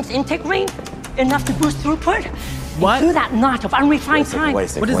of the loom's intake ring enough to boost throughput, what? Through that knot of unrefined time. What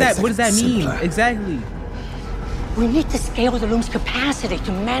does that mean? Exactly. We need to scale the loom's capacity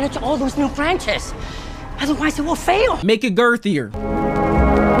to manage all those new branches. Otherwise it will fail. Make it girthier.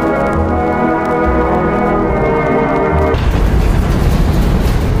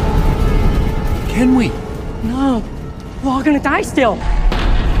 Can we? No. We're all gonna die still.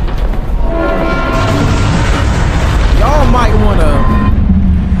 Y'all might wanna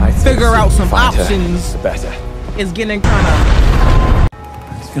figure out some options. Better. It's getting kinda...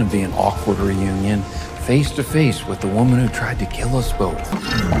 It's gonna be an awkward reunion, face to face with the woman who tried to kill us both.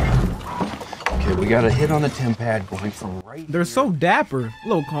 Okay, we got a hit on the temp pad going from right. They're so dapper.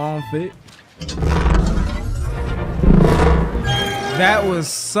 Little calm fit. That was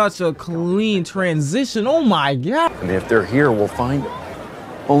such a clean transition. Oh my God. And if they're here, we'll find them.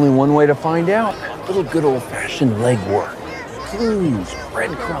 Only one way to find out. A little good old-fashioned legwork. Clues,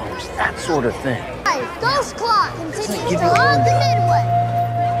 breadcrumbs, that sort of thing. Ghost clock continues along the midway.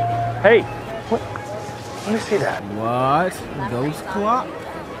 Hey, what? Let me see that. What? Ghost clock?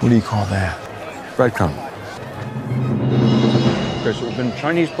 What do you call that? Breadcrumb. Okay, so we've been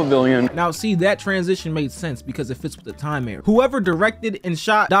Chinese pavilion. Now, see, that transition made sense because it fits with the time era. Whoever directed and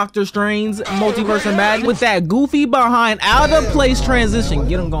shot Doctor Strange's Multiverse of Madness with that goofy behind out of place transition,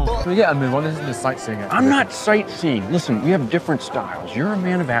 get them going. Well, yeah, I mean, what is the sightseeing? I'm not sightseeing. Listen, we have different styles. You're a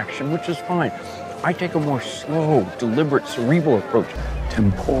man of action, which is fine. I take a more slow, deliberate, cerebral approach.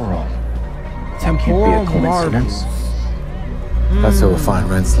 Temporal. Temporal marvels. That's how we'll find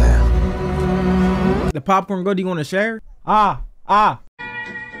Renslayer. The popcorn good you want to share? Ah.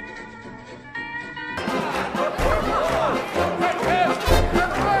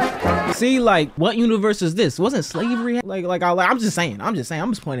 See, like, what universe is this? Wasn't slavery I'm just saying, I'm just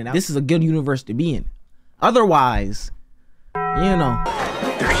pointing out. This is a good universe to be in. Otherwise, you know.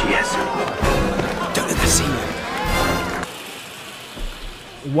 There she is. Down in the sea.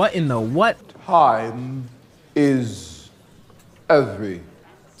 What in the what? Time is everything.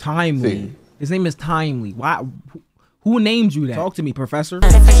 Timely. His name is Timely. Why? Who named you that? Talk to me, Professor.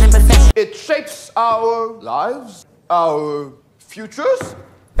 It shapes our lives, our futures.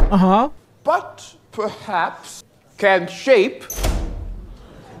 But perhaps can shape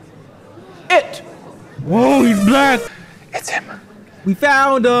it. Whoa, he's black. It's him. We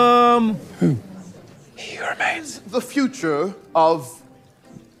found him. He remains. The future of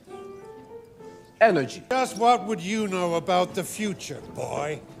energy. Just what would you know about the future,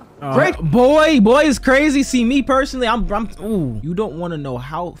 boy? Great. Boy is crazy. See, me personally, ooh, you don't want to know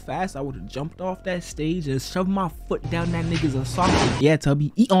how fast I would have jumped off that stage and shoved my foot down that nigga's esophagus. Yeah,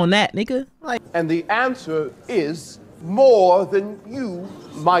 Tubby, eat on that, nigga. Like, and the answer is more than you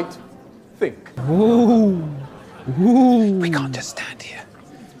might think. Ooh. Ooh. We can't just stand here.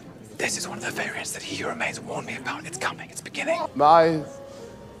 This is one of the variants that He Who Remains warned me about. It's coming. It's beginning. My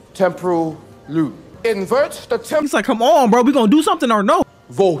temporal loop inverts the temporal. He's like, come on, bro. We gonna do something or no?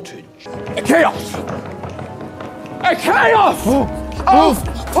 Voltage. A chaos. A chaos of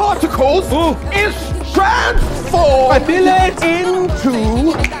particles is transformed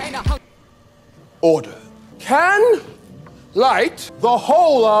into order. Can light the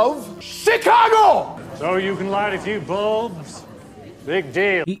whole of Chicago. So you can light a few bulbs? Big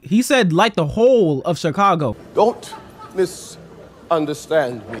deal. He said light the whole of Chicago. Don't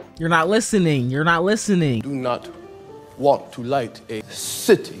misunderstand me. You're not listening. You're not listening. Do not want to light a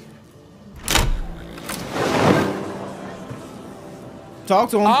city.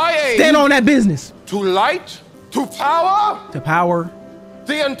 Talk to him. Stand on that business. To light, to power. To power.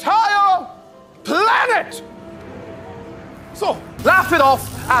 The entire planet. So, laugh it off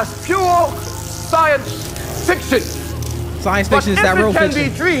as pure science fiction. Science fiction is that real fiction. But can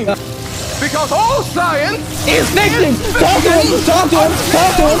be dreamed. Because all science is fiction. Talk to him. Talk to him.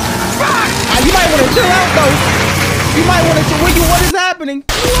 Talk to him. You might want to chill out though. You might want to. What is happening?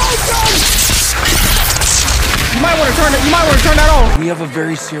 You might want to turn it. You might want to turn that off. We have a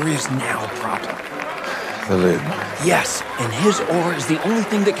very serious now problem. The loop. Yes, and his aura is the only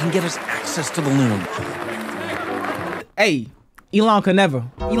thing that can get us access to the loom. Hey, Elon can never.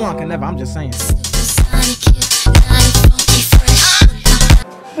 Elon can never. I'm just saying.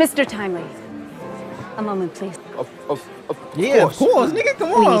 Mr. Timely, a moment, please. Yeah, of course, nigga.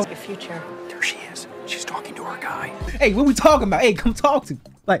 Come on. We need your future. There she is. She's talking to her guy. Hey, what we talking about? Hey, come talk to.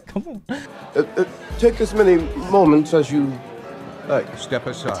 Like, come on. Take as many moments as you like. Step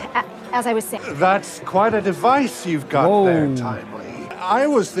aside. As I was saying. That's quite a device you've got there, Timely. I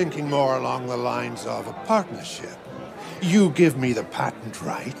was thinking more along the lines of a partnership. You give me the patent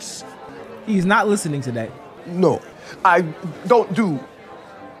rights. He's not listening to that. No, I don't do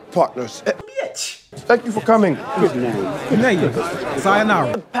partners. Bitch. Thank you for coming. Good night.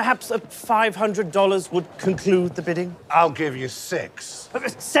 Sayonara. Perhaps $500 would conclude the bidding. I'll give you 6.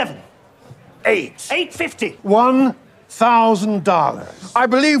 7. 8. $850. $1,000. I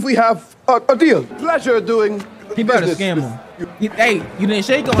believe we have a deal. Pleasure doing. He better scam him. Hey, you didn't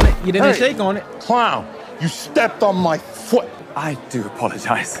shake on it. You didn't shake on it. Clown, you stepped on my foot. I do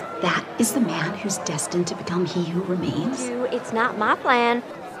apologize. That is the man who's destined to become He Who Remains. It's not my plan.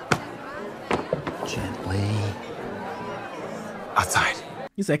 Gently. Outside.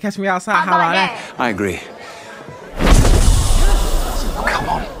 You said catch me outside. How about that? I agree. Oh, come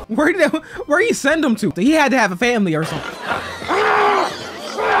on. Where he send him to? He had to have a family or something.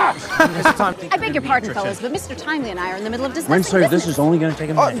 I beg your pardon, fellas, but Mr. Timely and I are in the middle of discussing Renslayer, this is only going to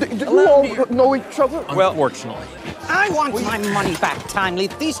take a minute. Do you all know each other? Well, fortunately. I want my money back, Timely.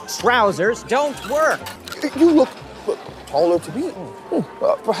 These trousers don't work. You look taller to me.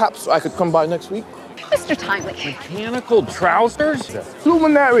 Perhaps I could come by next week. Mr. Timely. Mechanical trousers?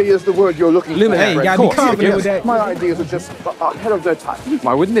 Luminary is the word you're looking for. Hey, you gotta be confident with that. My ideas are just ahead of their time.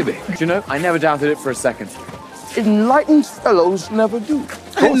 Why wouldn't they be? Do you know, I never doubted it for a second. Enlightened fellows never do.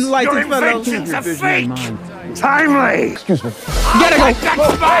 Enlightened fellows. Inventions are fake. Timely. Excuse me. Gotta go.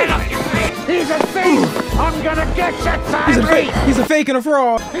 He's a thief. I'm gonna get you, Timely. He's a fake and a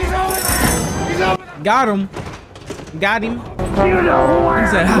fraud. He's over there. He's over there. Got him. Got him. You know who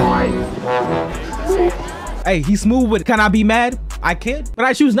I am. Hey, he's smooth with it. Can I be mad? I can, but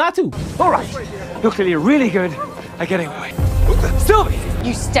I choose not to. All right. You're clearly really good at getting away. Sylvie!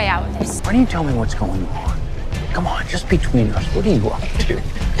 You stay out of this. Why don't you tell me what's going on? Come on, just between us. What are you up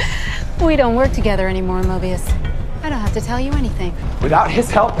to? We don't work together anymore, Mobius. I don't have to tell you anything. Without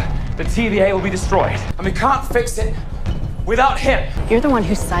his help, the TVA will be destroyed. And we can't fix it without him. You're the one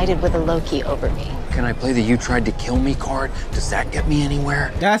who sided with a Loki over me. Can I play the "you tried to kill me" card? Does that get me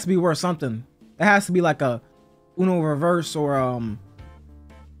anywhere? That has to be worth something. It has to be like a Uno reverse or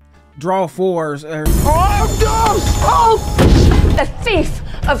draw fours. Or... The thief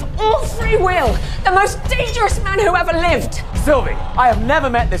of all free will, the most dangerous man who ever lived. Sylvie, I have never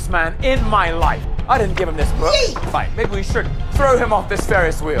met this man in my life. I didn't give him this fight. Maybe we should throw him off this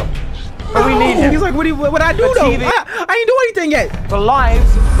Ferris wheel. But we need him. He's like, what I do though? I ain't do anything yet. The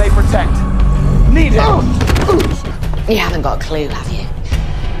lives they protect Need help. You haven't got a clue, have you?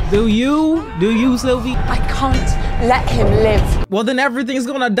 Do you, Sylvie? I can't let him live. Well, then everything's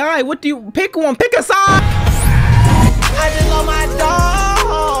gonna die. What do you pick one? Pick a side. I just love my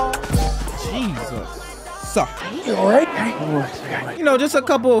dog. Jesus. So, You all right? you know, just a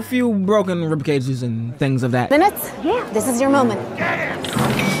couple, a few broken rib cages and things of that. Minutes? Yeah. This is your moment.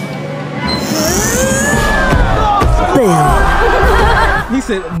 He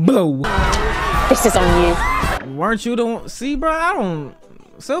said, "Boo." This is on you. Weren't you the see, bro? I don't.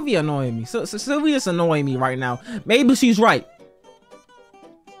 Sylvia annoying me. So Sylvia's annoying me right now. Maybe she's right,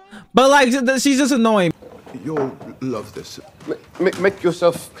 but like she's just annoying. You'll love this. Make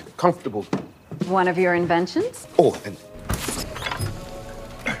yourself comfortable. One of your inventions? Oh, and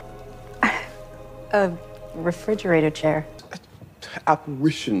A refrigerator chair.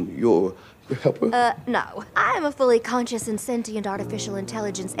 apparition, your helper. No. I am a fully conscious and sentient artificial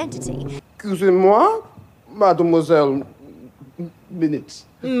intelligence entity. Excusez-moi, Mademoiselle Minutes.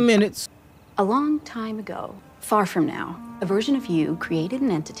 Minutes. A long time ago, far from now, a version of you created an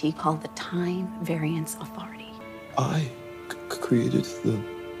entity called the Time Variance Authority. I created the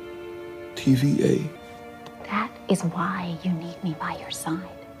TVA. That is why you need me by your side.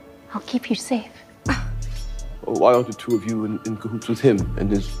 I'll keep you safe. Oh, why aren't the two of you in cahoots with him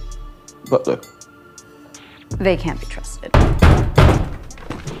and his butler? They can't be trusted.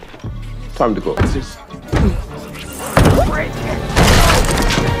 Time to go.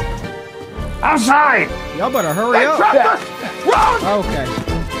 Outside! Y'all better hurry up. Run! Okay.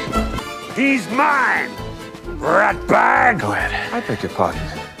 He's mine! Rat bag! Go ahead. I beg your pardon.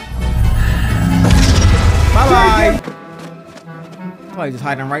 Bye bye. Oh, he's just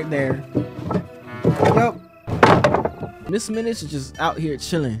hiding right there. Yep. Miss Minutes is just out here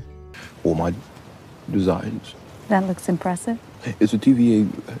chilling. All my designs. That looks impressive. It's a TVA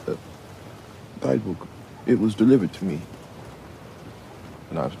guidebook. It was delivered to me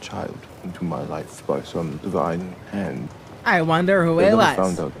when I was a child into my life by some divine hand. I wonder who I it never was.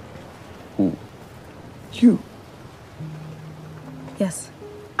 found out who. You. Yes.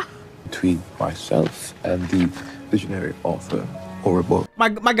 Between myself and the visionary author Horrible. My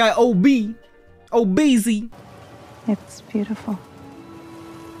guy OBZ. It's beautiful.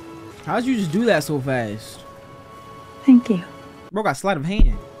 How'd you just do that so fast? Thank you. Bro got sleight of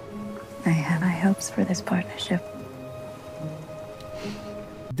hand. I have high hopes for this partnership.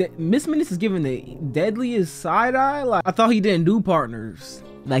 Miss Minutes is giving the deadliest side eye. Like I thought he didn't do partners.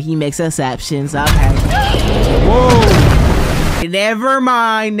 Like he makes exceptions. Okay. Whoa. Never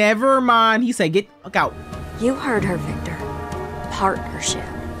mind. He said, "Get the fuck out." You heard her, Victor. Partnership.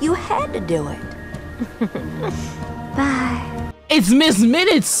 You had to do it. Bye. It's Miss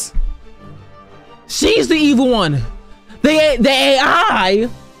Minutes. She's the evil one. The AI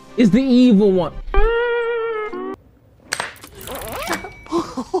is the evil one.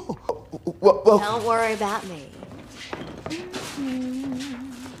 Don't worry about me.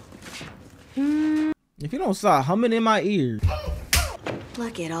 If you don't stop humming in my ear.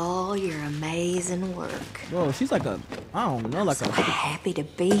 Look at all your amazing work. Bro, she's like a, I don't know, like I'm so happy to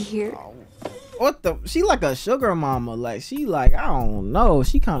be here. What the? She like a sugar mama. Like she like, I don't know.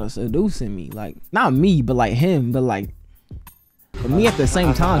 She kind of seducing me. Like not me, but like him. But like, for me at the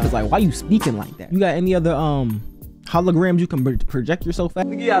same time. Cause like, why you speaking like that? You got any other holograms you can project yourself at?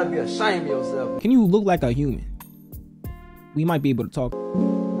 You gotta be ashamed of yourself. Can you look like a human? We might be able to talk.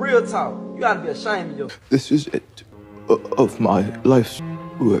 Real talk. You gotta be ashamed of yourself. This is it of my life's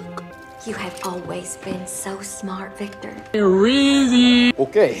work. You have always been so smart, Victor. Really?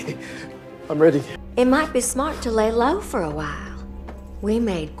 Okay, I'm ready. It might be smart to lay low for a while. We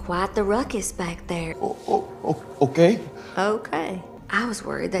made quite the ruckus back there. Okay. Okay. I was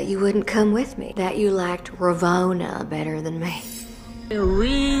worried that you wouldn't come with me, that you liked Ravona better than me.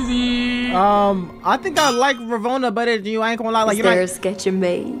 Really? I think I like Ravona better than you. I ain't gonna lie. Like, is there a sketch of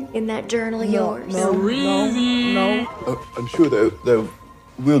me in that journal of yours? No, really? No. I'm sure there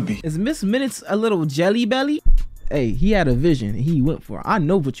will be. Is Miss Minutes a little jelly belly? Hey, he had a vision. He went for it. I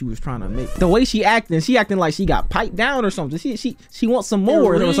know what you was trying to make. The way she acting like she got piped down or something. She wants some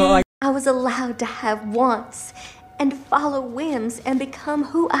more. Really? So like, I was allowed to have wants and follow whims and become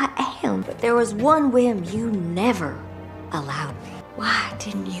who I am. But there was one whim you never allowed me. Why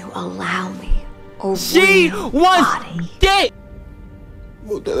didn't you allow me? She wants dick.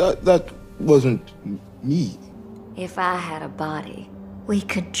 Well, that wasn't me. If I had a body, we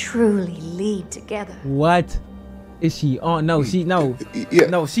could truly lead together. What is she on? No, she no. Yeah.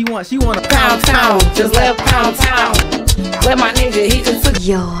 No, she want a pound town. Just left pound town. Let my nigga he can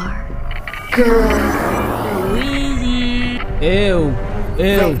your girl. Ew.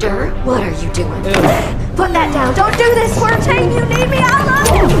 Victor, what are you doing? Put that down. Don't do this. We're a team. You need me. I love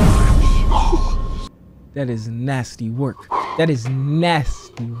you. That is nasty work. That is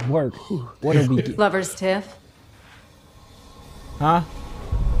nasty work. What are we getting? Lover's tiff. Huh?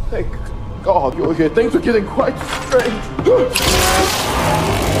 Thank God you're here. Things are getting quite strange.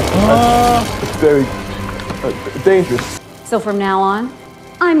 It's very dangerous. So from now on,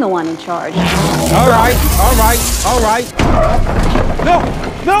 I'm the one in charge. All right. No!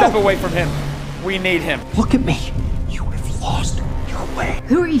 Step away from him. We need him. Look at me. You have lost your way.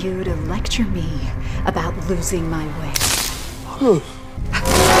 Who are you to lecture me about losing my way?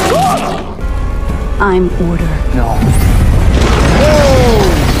 I'm order. No.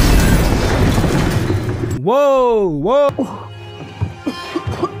 Whoa!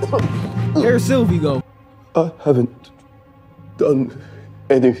 There's Sylvie go. I haven't done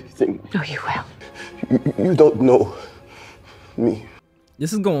anything. No, you will. You don't know me.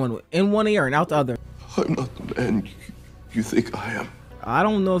 This is going in one ear and out the other. I'm not the man you think I am. I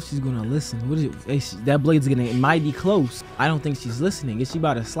don't know if she's gonna listen. What is it? That blade's getting mighty close. I don't think she's listening. Is she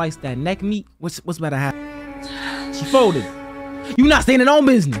about to slice that neck meat? What's about to happen? She folded. You not standing on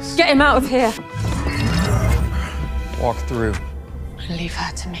business. Get him out of here. Walk through. Leave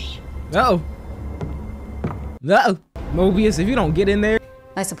her to me. Uh-oh. Mobius, if you don't get in there.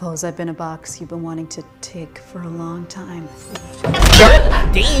 I suppose I've been a box you've been wanting to tick for a long time.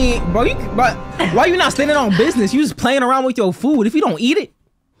 Dang, bro, but why you not standing on business? You just playing around with your food. If you don't eat it,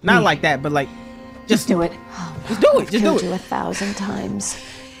 not like that, but like, just do it. Just do it. Just do it. You 1,000 times.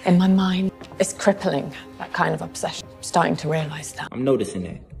 In my mind, it's crippling, that kind of obsession. I'm starting to realize that. I'm noticing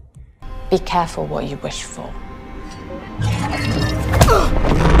that. Be careful what you wish for.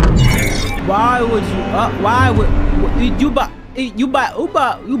 Why would you? Why would you buy? You buy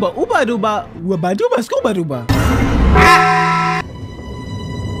Uba scuba duba.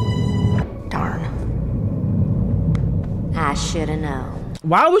 Darn. I shoulda known.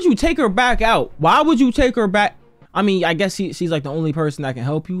 Why would you take her back out? Why would you take her back? I mean, I guess she's like the only person that can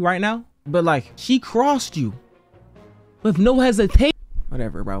help you right now. But like, she crossed you with no hesitation.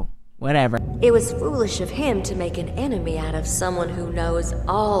 Whatever, bro. Whatever. It was foolish of him to make an enemy out of someone who knows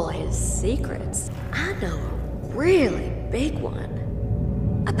all his secrets. I know a really big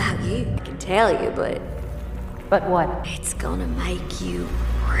one about you. I can tell you, but... But what? It's gonna make you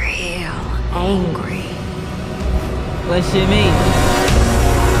real angry. What she mean?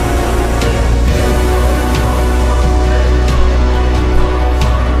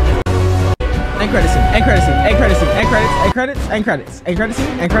 End credits, end credits, end credits, end credits, end credits, end credits, end credits,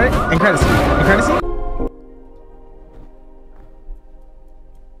 end credits, end credits, end credits.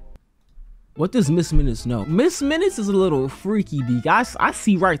 What does Miss Minutes know? Miss Minutes is a little freaky, B. I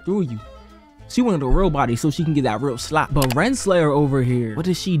see right through you. She wanted a real body so she can get that real slap. But Renslayer over here, what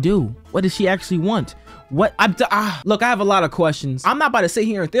does she do? What does she actually want? What? Look, I have a lot of questions. I'm not about to sit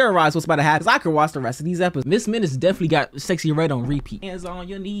here and theorize what's about to happen. I could watch the rest of these episodes. Miss Minutes definitely got Sexy Red on repeat. Hands on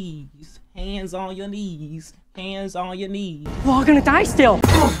your knees. Hands on your knees. Hands on your knees. We're all gonna die still.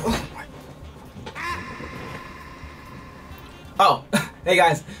 Oh, hey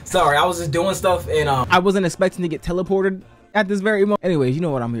guys. Sorry, I was just doing stuff and I wasn't expecting to get teleported at this very moment. Anyways, you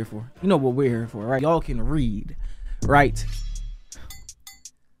know what I'm here for. You know what we're here for, right? Y'all can read, right?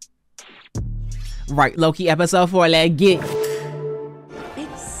 Right, Loki episode 4, let's get.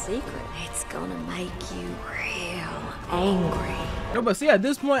 Big secret. It's gonna make you real angry. No, but see, at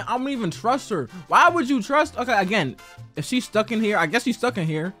this point, I don't even trust her. Why would you trust? Okay, again, if she's stuck in here, I guess she's stuck in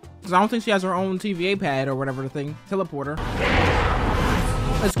here. Because I don't think she has her own TVA pad or whatever the thing. Teleporter.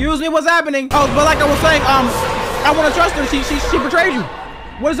 Excuse me, what's happening? Oh, but like I was saying, I want to trust her. She betrayed you.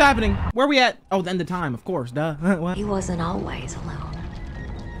 What is happening? Where are we at? Oh, the end of time, of course, duh. What? He wasn't always alone.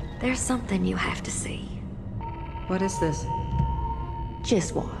 There's something you have to see. What is this?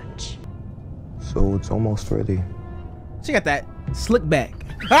 Just watch. So it's almost ready. She got that slick back.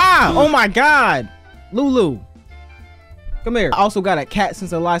 Ah! Oh my God! Lulu. Come here. I also got a cat since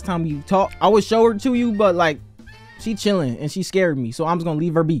the last time we talked. I would show her to you, but like, she chilling and she scared me. So I'm just gonna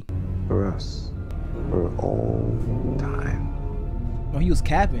leave her be. For us. For all time. Oh, he was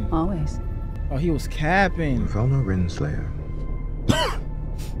capping. Always. Oh, he was capping. Velma Renslayer.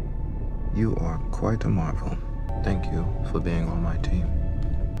 You are quite a marvel. Thank you for being on my team.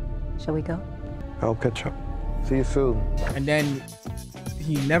 Shall we go? I'll catch up. See you soon. And then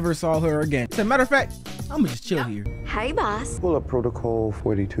he never saw her again. As a matter of fact, I'm gonna just chill here. Hey, boss. Pull up Protocol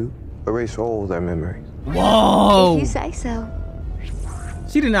 42. Erase all their memories. Whoa! If you say so.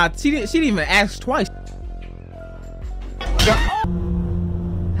 She didn't even ask twice.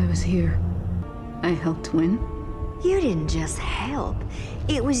 I was here. I helped win. You didn't just help.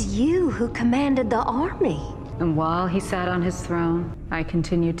 It was you who commanded the army. And while he sat on his throne, I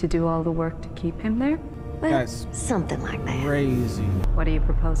continued to do all the work to keep him there? Well, That's something like that. crazy. What are you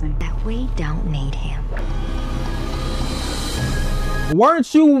proposing? That we don't need him.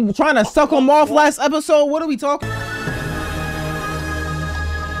 Weren't you trying to suck him off last episode? What are we talking?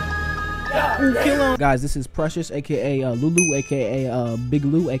 Kill him. Guys, this is Precious, aka Lulu, aka Big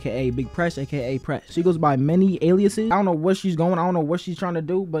Lou, aka Big Press, aka Press. She goes by many aliases. I don't know where she's going. I don't know what she's trying to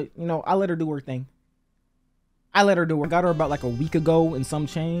do, but you know, I let her do her thing. I let her do her. I got her about like a week ago and some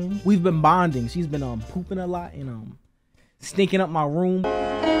change. We've been bonding. She's been pooping a lot and stinking up my room.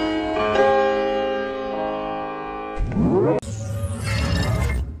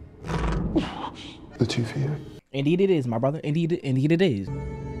 The TVA. Indeed it is, my brother. Indeed it is.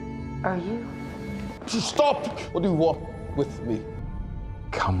 Are you? Stop! What do you want with me?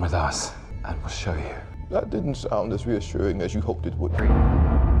 Come with us, and we'll show you. That didn't sound as reassuring as you hoped it would.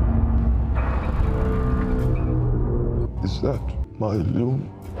 Is that my loom?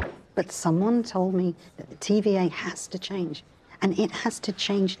 But someone told me that the TVA has to change, and it has to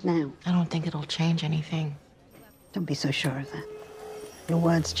change now. I don't think it'll change anything. Don't be so sure of that. Your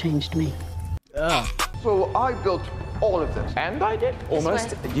words changed me. So I built all of this. And I did.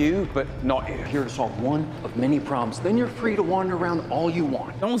 Almost. You, but not you. Here to solve one of many problems. Then you're free to wander around all you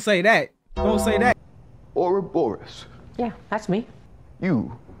want. Don't say that. Don't say that. Ouroboros. Yeah, that's me.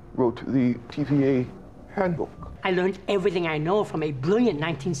 You wrote the TVA handbook. I learned everything I know from a brilliant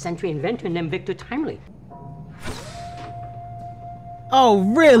 19th century inventor named Victor Timely. Oh,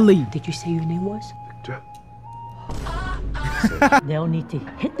 really? Did you say your name was? Victor. They'll need to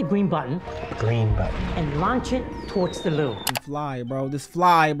hit the green button. And launch it towards the loom. Fly, bro. This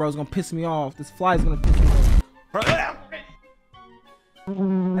fly, bro, is gonna piss me off. This fly is gonna piss me off. I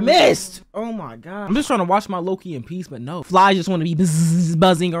missed! Oh my god. I'm just trying to watch my Loki in peace, but no. Flies just want to be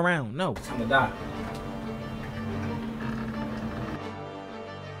buzzing around. No. I'm gonna die.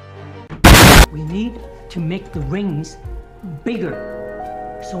 We need to make the rings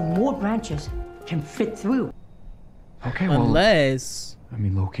bigger so more branches can fit through. Okay, well, unless I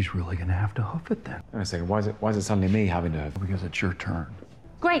mean, Loki's really gonna have to hoof it then. Wait a second, why is it suddenly me having to? Because it's your turn.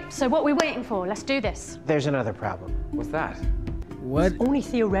 Great, so what are we waiting for? Let's do this. There's another problem. What's that? What? It's only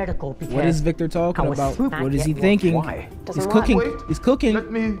theoretical because What is Victor talking about? What is he thinking? Why? He's cooking. Wait. He's cooking.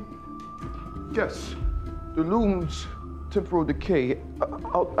 Let me guess. The loom's temporal decay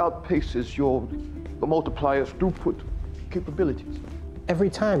outpaces the multiplier's throughput capabilities.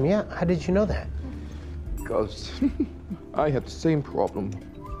 Every time, yeah. How did you know that? Because I had the same problem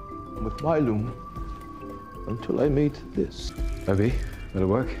with my loom until I made this. Obi, will it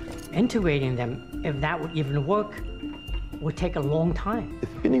work? Integrating them, if that would even work, would take a long time. If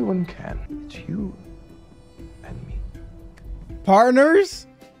anyone can, it's you and me. Partners?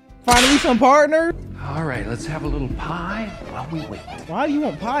 Finally some partners? All right, let's have a little pie while we wait. Why do you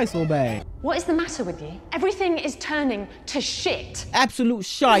want pie so bad? What is the matter with you? Everything is turning to shit. Absolute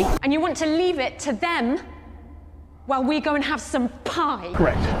shite. And you want to leave it to them while we go and have some pie?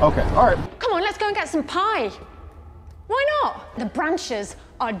 Correct. Okay, all right. Come on, let's go and get some pie. Why not? The branches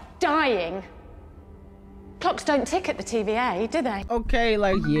are dying. Clocks don't tick at the TVA, do they? Okay,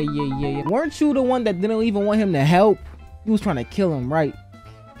 like, yeah. Weren't you the one that didn't even want him to help? You was trying to kill him, right?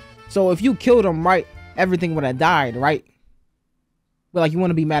 So if you killed him, right, everything would have died, right? But like, you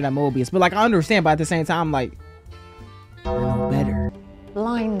want to be mad at Mobius. But like, I understand, but at the same time, like, you're no better.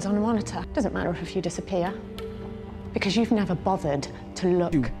 Lines on a monitor. Doesn't matter if you disappear. Because you've never bothered to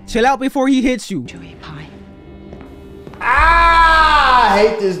look. Chill out before he hits you. Enjoy your pie. I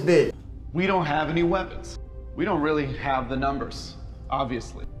hate this bitch. We don't have any weapons. We don't really have the numbers,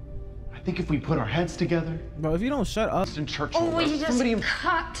 obviously. I think if we put our heads together... Bro, if you don't shut up... Churchill, Oh, you just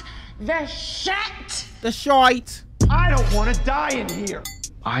cut the shit. The shite. I don't want to die in here.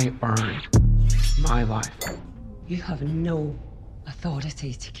 I earned my life. You have no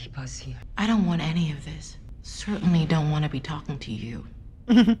authority to keep us here. I don't want any of this. Certainly don't want to be talking to you.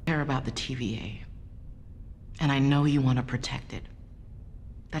 I care about the TVA. And I know you want to protect it.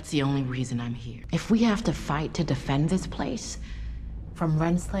 That's the only reason I'm here. If we have to fight to defend this place from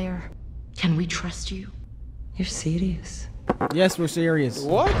Renslayer, can we trust you? You're serious? Yes, we're serious.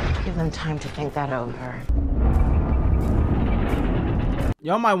 What? Give them time to think that over.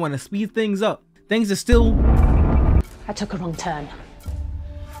 Y'all might want to speed things up. Things are still... I took a wrong turn.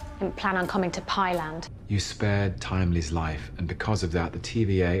 Didn't plan on coming to Pieland. You spared Timely's life, and because of that, the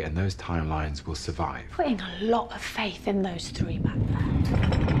TVA and those timelines will survive. Putting a lot of faith in those three back there.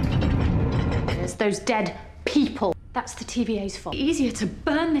 It's those dead people. That's the TVA's fault. Easier to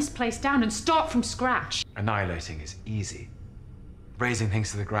burn this place down and start from scratch. Annihilating is easy. Raising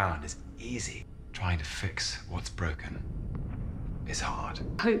things to the ground is easy. Trying to fix what's broken is hard.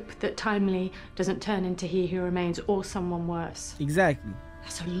 Hope that Timely doesn't turn into He Who Remains or someone worse. Exactly.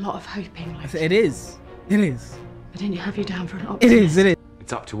 That's a lot of hoping. Like, it is. It is. I didn't have you down for an optimist. It is. It is.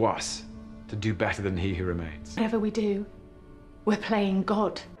 It's up to us to do better than He Who Remains. Whatever we do, we're playing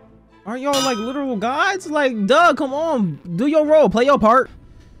God. Aren't y'all like literal gods? Like, duh, come on. Do your role. Play your part.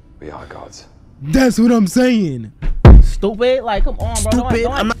 We are gods. That's what I'm saying. Stupid. Like, come on, bro. Stupid.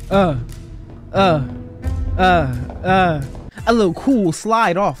 A little cool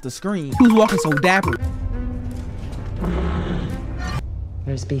slide off the screen. Who's walking so dapper?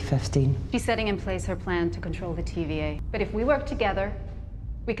 Where's B-15? She's setting in place her plan to control the TVA. But if we work together,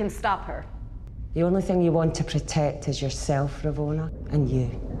 we can stop her. The only thing you want to protect is yourself, Ravonna, and you.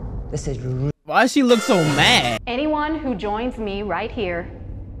 This is why does she look so mad? Anyone who joins me right here,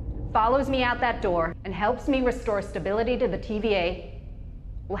 follows me out that door, and helps me restore stability to the TVA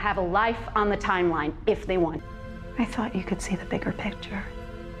will have a life on the timeline if they want. I thought you could see the bigger picture.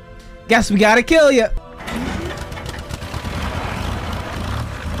 Guess we gotta kill you.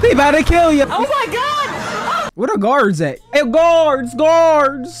 They about to kill you. Oh my God! Where the guards at? Hey, guards!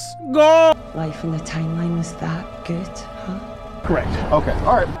 Guards! Guards! Life in the timeline was that good, huh? Correct. Okay.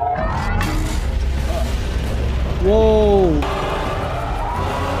 All right. Whoa.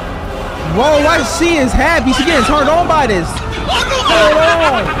 Whoa, why she is happy? She getting turned on by this. Hold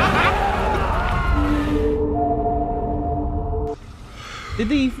on. Did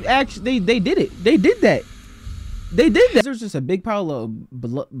they actually, they did it. They did that. They did that. There's just a big pile of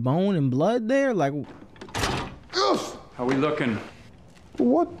bone and blood there. Like, how we looking?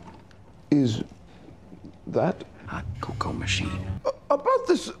 What is that? Hot cocoa machine. About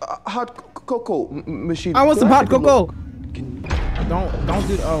this hot cocoa machine. I want some hot cocoa. Don't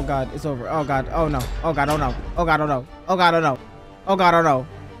do. Oh God, it's over. Oh God. Oh no. Oh God. Oh no. Oh God. Oh no. Oh God. Oh no. Oh God. Oh no.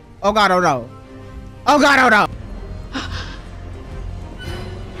 Oh God. Oh no. Oh God. Oh no.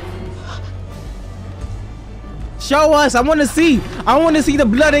 Show us. I want to see. I want to see the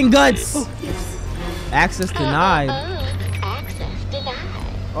blood and guts. Oh, yes. Access denied. Access denied.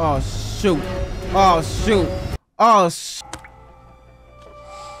 Oh shoot. Oh shoot. Oh sh.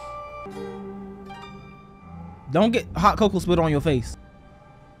 Don't get hot cocoa spit on your face.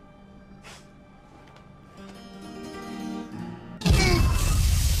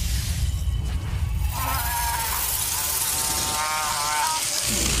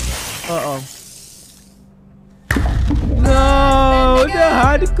 Uh-oh. No, the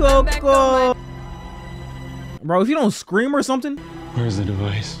hot cocoa. Bro, if you don't scream or something. Where's the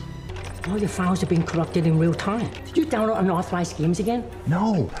device? All your files are being corrupted in real time. Did you download unauthorized games again?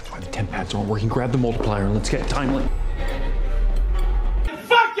 No. That's why the temp pads aren't working. Grab the multiplier and let's get Timely.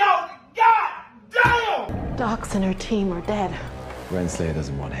 Fuck y'all! God damn! Docs and her team are dead. Renslayer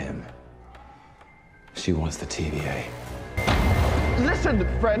doesn't want him. She wants the TVA. Listen,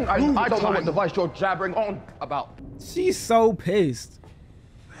 friend, I don't know what device you're jabbering on about. She's so pissed.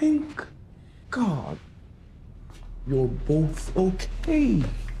 Thank God you're both okay.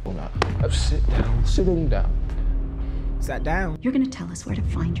 Now, sit down. Sitting down. Sat down. You're gonna tell us where to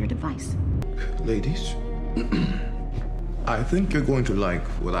find your device. Ladies, I think you're going to like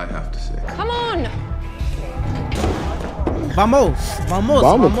what I have to say. Come on! Vamos! Vamos!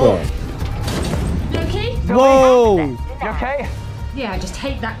 Vamos! Loki? Whoa! You okay? Yeah, just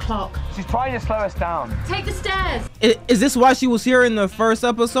take that clock. She's trying to slow us down. Take the stairs! Is this why she was here in the first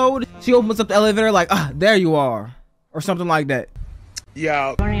episode? She opens up the elevator like, ah, there you are. Or something like that.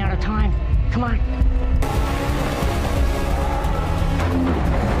 Yeah. Running out of time. Come on.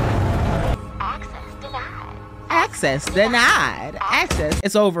 Access denied. Access.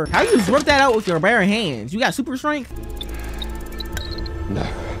 It's over. How you just rip that out with your bare hands? You got super strength? No.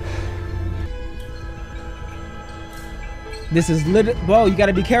 This is lit. Whoa, you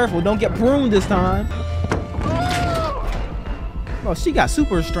gotta be careful. Don't get pruned this time. Oh, she got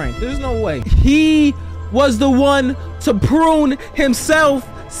super strength. There's no way. He was the one to prune himself,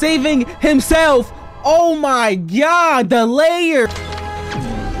 saving himself. Oh my God, the layer.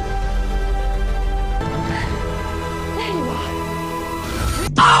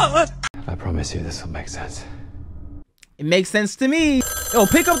 I promise you this will make sense. It makes sense to me. Yo,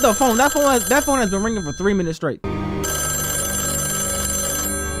 pick up the phone. That phone has been ringing for 3 minutes straight.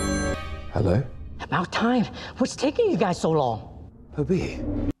 Hello? About time. What's taking you guys so long? Obi.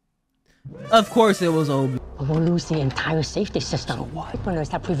 Of course it was Obi. We'll lose the entire safety system. So what? Openers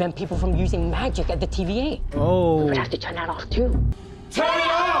that prevent people from using magic at the TVA. Oh. We'd have to turn that off too. Turn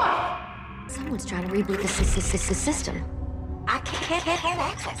it off! Someone's trying to reboot the system. I can't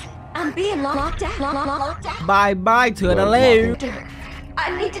access it. I'm being locked out. Bye to the left.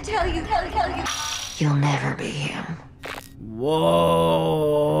 I need to tell you. You'll never be him. Whoa.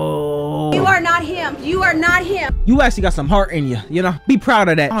 You are not him. You are not him. You actually got some heart in you, you know? Be proud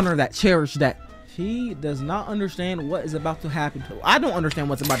of that. Honor that. Cherish that. She does not understand what is about to happen to her. I don't understand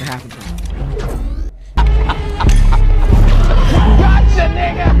what's about to happen to her. Gotcha,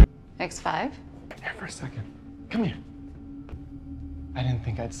 nigga! X5? Here for a second. Come here. I didn't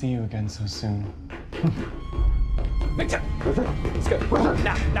think I'd see you again so soon. Let's go.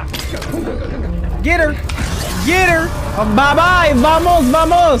 Now, let's go. Get her! Get her! Bye-bye!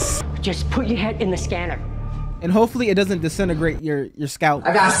 Vamos! Just put your head in the scanner. And hopefully it doesn't disintegrate your scalp.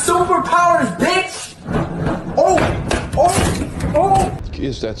 I got superpowers, bitch! Oh!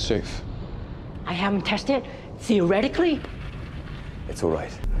 Is that safe? I haven't tested. Theoretically, It's all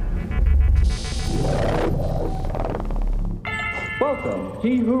right. Welcome,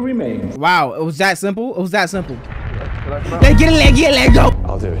 he who remains. Wow, it was that simple? It was that simple. Get a leg, go!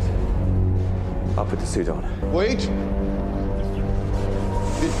 I'll do it. I'll put the suit on. Wait.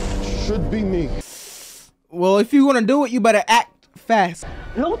 It should be me. Well, if you want to do it, you better act fast.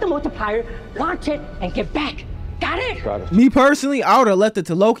 load the multiplier, launch it, and get back. Got it? Got it. Me personally, I would have left it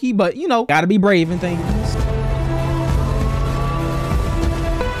to Loki, but you know, gotta be brave and things.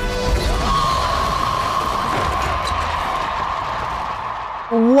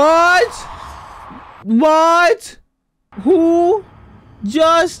 What? Who?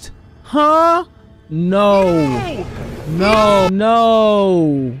 Just? Huh? No.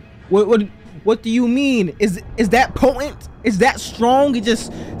 What do you mean? Is that potent? Is that strong? It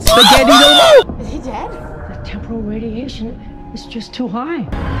just spaghetti. Is he dead? The temporal radiation is just too high.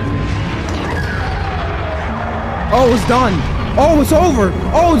 Oh, it's done. Oh, it's over.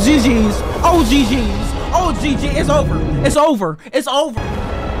 Oh, GG's. Oh, GG's. Oh, GG. It's over. It's over. It's over.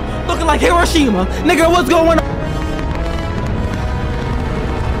 Looking like Hiroshima. Nigga, what's going on?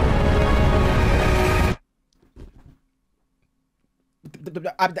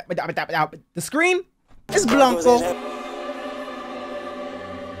 The screen is blanco.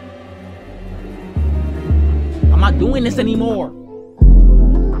 I'm not doing this anymore.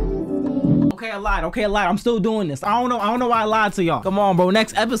 Okay, I lied. I'm still doing this. I don't know why I lied to y'all. Come on, bro.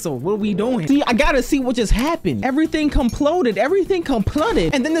 Next episode. What are we doing? See, I gotta see what just happened. Everything comploded. Everything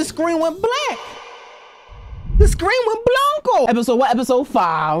comploded. And then the screen went black. The screen went blanco. Episode what? Episode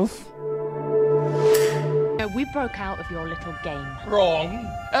 5. We broke out of your little game. Wrong.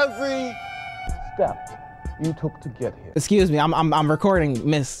 Every step you took to get here. Excuse me. I'm recording,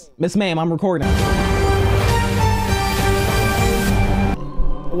 Miss Ma'am. I'm recording.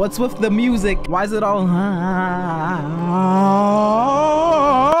 What's with the music? Why is it all? I'm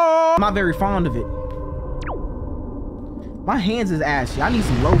not very fond of it. My hands is ashy. I need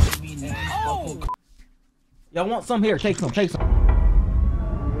some lotion. Oh. Y'all want some? Here, take some.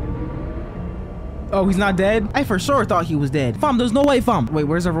 Oh, he's not dead? I for sure thought he was dead. Fam, there's no way, fam. Wait,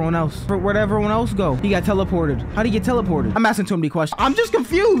 where's everyone else? Where'd everyone else go? He got teleported. How'd he get teleported? I'm asking too many questions. I'm just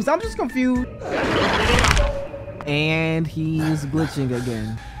confused. And he's glitching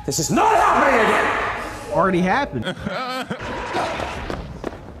again. This is not happening again! Already happened.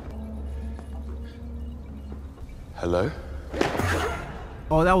 Hello?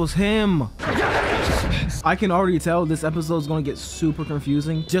 Oh, that was him. I can already tell this episode is going to get super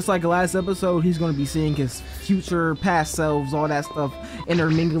confusing. Just like the last episode, he's going to be seeing his future, past selves, all that stuff,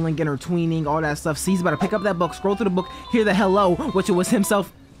 intermingling, intertwining, all that stuff. See, he's about to pick up that book, scroll through the book, hear the hello, which it was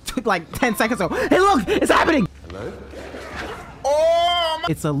himself like 10 seconds ago. Hey, look, it's happening. Hello? Oh,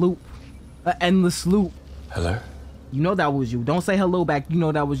 it's a loop, an endless loop. Hello? You know that was you. Don't say hello back. You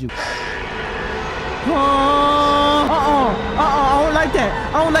know that was you. I don't like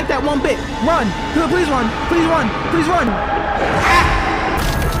that. I don't like that one bit. Run. Please run. Please run. Please run.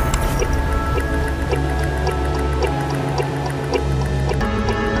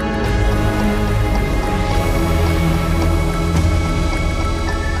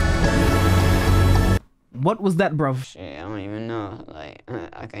 What was that, bro? Shit, I don't even know. Like,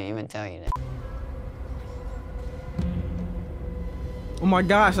 I can't even tell you that. Oh my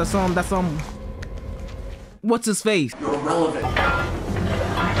gosh, that's what's his face? You're irrelevant. Come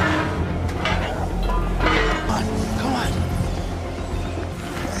on.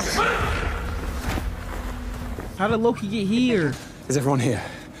 How did Loki get here? Is everyone here?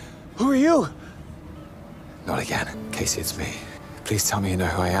 Who are you? Not again. Casey, it's me. Please tell me you know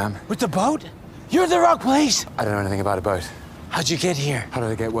who I am. With the boat? You're in the wrong place. I don't know anything about a boat. How'd you get here? How did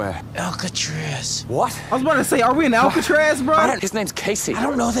I get where? Alcatraz. What? I was about to say, are we in Alcatraz, bro? His name's Casey. I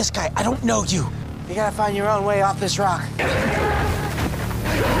don't know this guy. I don't know you. You gotta find your own way off this rock.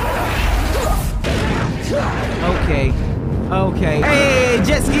 Okay. Okay. Hey,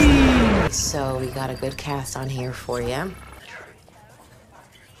 jet ski! So we got a good cast on here for you.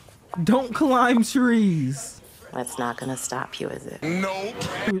 Don't climb trees. That's not gonna stop you, is it? No.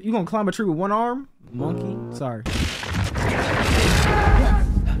 You gonna climb a tree with one arm? Monkey? Sorry.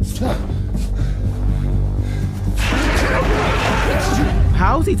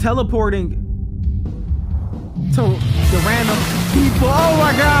 How's he teleporting to the random people? Oh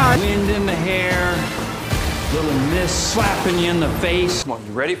my god! Wind in the hair, little mist slapping you in the face. Come on,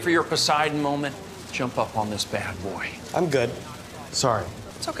 you ready for your Poseidon moment? Jump up on this bad boy. I'm good. Sorry.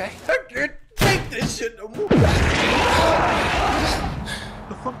 It's okay. I can't take this shit no more.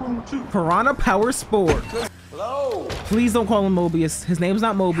 Piranha Power Sport. Hello. Please don't call him Mobius. His name's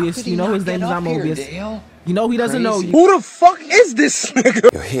not Mobius. You know his name is not Mobius. Dale? You know he doesn't know you. Who the fuck is this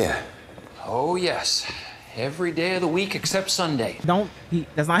nigga? You're here. Oh, yes. Every day of the week except Sunday.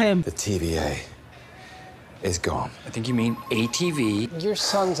 That's not him. The TVA is gone. I think you mean ATV. Your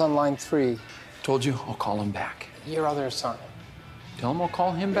son's on line 3. Told you, I'll call him back. Your other son. Tell him I'll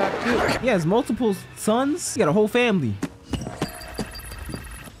call him back too. He has multiple sons. He got a whole family.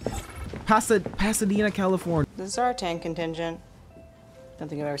 Pasadena, California. This is our tank contingent. Don't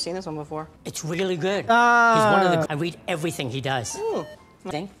think I've ever seen this one before. It's really good. He's one of the. I read everything he does.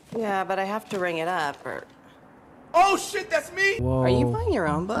 Thing? Yeah, but I have to ring it up or... Oh shit, that's me! Whoa. Are you buying your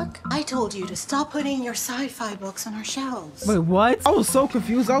own book? I told you to stop putting your sci-fi books on our shelves. Wait, what? I was so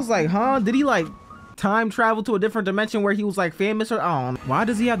confused. I was like, huh? Did he like time travel to a different dimension where he was like famous or why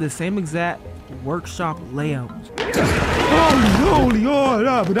does he have the same exact workshop layout?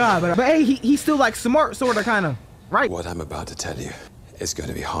 But hey, he's still like smart, sort of, kind of, right? What I'm about to tell you is going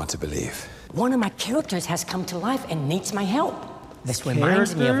to be hard to believe. One of my characters has come to life and needs my help. This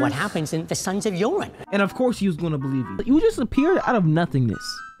reminds me of what happens in The Sons of Urine. And of course he was going to believe you. You just appeared out of nothingness.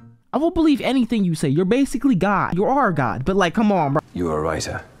 I will believe anything you say. You're basically God. You are God. But like, come on, bro. You are a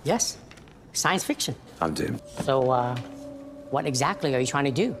writer. Yes. Science fiction. I'm doomed. So, what exactly are you trying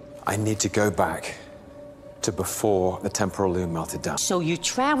to do? I need to go back to before the temporal loom melted down. So you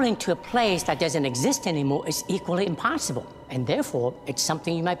traveling to a place that doesn't exist anymore is equally impossible. And therefore, it's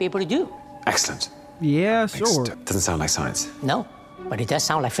something you might be able to do. Excellent. Yeah, sure. Doesn't sound like science. No, but it does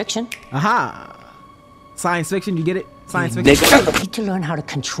sound like fiction. Aha. Science fiction, you get it? Science fiction. You need to learn how to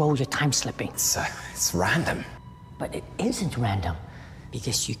control your time slipping. It's random. But it isn't random.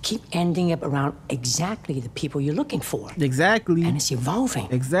 Because you keep ending up around exactly the people you're looking for. Exactly. And it's evolving.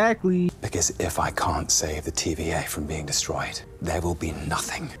 Exactly. Because if I can't save the TVA from being destroyed, there will be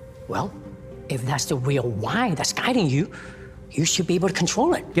nothing. Well, if that's the real why that's guiding you, you should be able to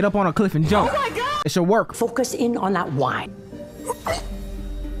control it. Get up on a cliff and jump. Oh my God! It should work. Focus in on that why.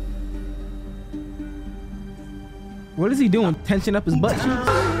 What is he doing? Tension up his butt cheeks?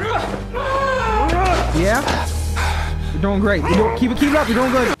 Yeah? You're doing great. Keep it up. You're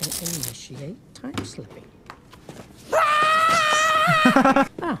doing good. Initiate time slipping.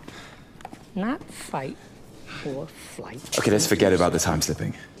 Not fight or flight. Okay, let's forget about the time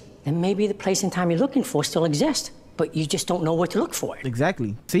slipping. Then maybe the place and time you're looking for still exists, but you just don't know where to look for it.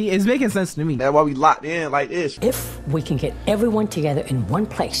 Exactly. See, it's making sense to me. That's why we locked in like this. If we can get everyone together in one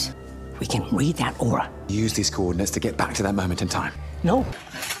place, we can read that aura. Use these coordinates to get back to that moment in time. No.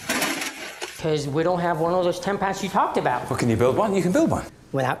 Because we don't have one of those 10 paths you talked about. Well, can you build one? You can build one.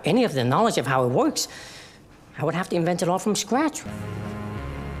 Without any of the knowledge of how it works, I would have to invent it all from scratch.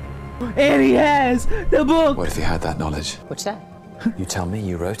 And he has the book. What if you had that knowledge? What's that? You tell me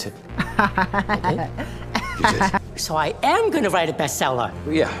you wrote it. I did. You did. So I am going to write a bestseller.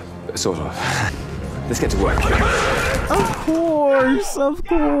 Yeah, sort of. Let's get to work. Of course, of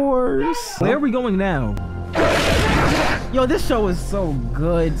course. Where are we going now? Yo, this show is so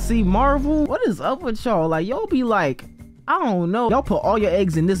good. See, Marvel, what is up with y'all? Like, y'all be like, I don't know. Y'all put all your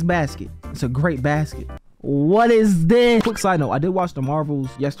eggs in this basket. It's a great basket. What is this? Quick side note, I did watch the Marvels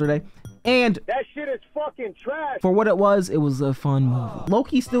yesterday, and that shit is fucking trash. For what it was a fun movie.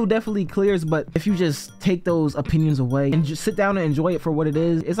 Loki still definitely clears, but if you just take those opinions away and just sit down and enjoy it for what it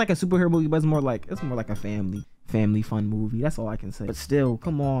is, it's like a superhero movie, but it's more like a family fun movie. That's all I can say. But still,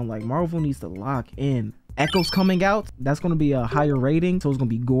 come on, like, Marvel needs to lock in. Echo's coming out. That's going to be a higher rating, so it's going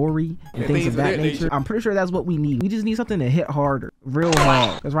to be gory and things of that nature. I'm pretty sure that's what we need. We just need something to hit harder, real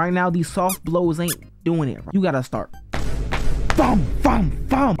hard. Because right now, these soft blows ain't doing it. You got to start. Bum, bum,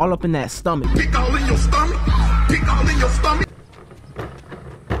 bum. All up in that stomach. Pick all in your stomach. Pick all in your stomach.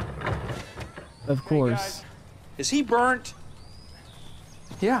 Of course. Is he burnt?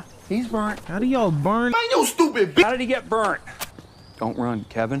 Yeah, he's burnt. How do y'all burn? Man, you stupid bitch. How did he get burnt? Don't run,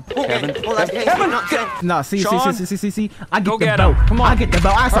 Kevin. Kevin. Nah, see. I get Go the get belt. him. Come on. I get the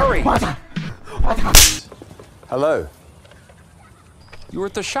belt. Hurry. Hello. You were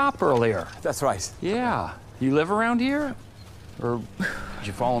at the shop earlier. That's right. Yeah. You live around here? Or did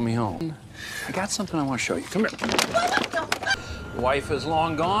you follow me home? I got something I want to show you. Come here. Wife is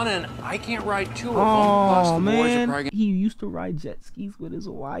long gone, and I can't ride two of them. Plus, Oh the boys are man, probably he used to ride jet skis with his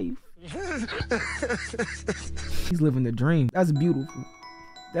wife. He's living the dream. That's beautiful.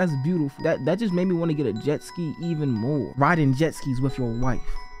 That's beautiful. That just made me want to get a jet ski even more. Riding jet skis with your wife,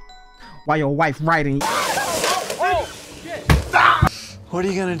 while your wife riding. Oh, shit. What are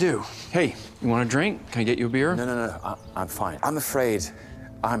you gonna do? Hey, you want a drink? Can I get you a beer? No, I'm fine. I'm afraid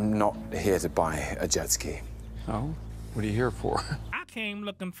I'm not here to buy a jet ski. Oh, what are you here for? I came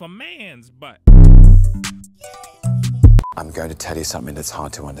looking for man's butt. I'm going to tell you something that's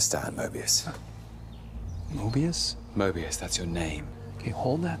hard to understand, Mobius. Mobius? Mobius, that's your name. Okay,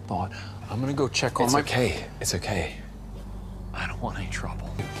 hold that thought. I'm gonna go check on It's my... okay. It's okay. I don't want any trouble.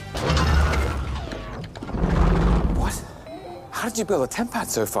 What? How did you build a temp pad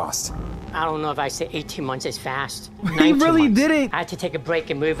so fast? I don't know if I say 18 months is fast. He really 19 months. did it. I had to take a break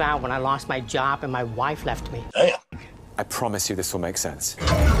and move out when I lost my job and my wife left me. Damn. I promise you this will make sense.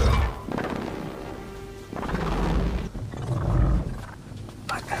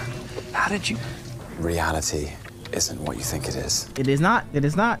 How did you... Reality isn't what you think it is. It is not. It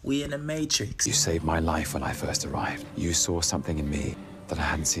is not. We in a matrix. You saved my life when I first arrived. You saw something in me that I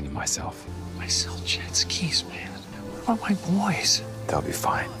hadn't seen in myself. I sell jet skis, man. What about my boys? They'll be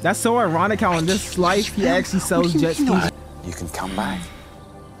fine. That's so ironic how in this life he actually sells jet skis. You can come back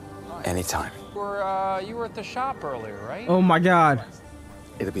anytime. You were at the shop earlier, right? Oh my God.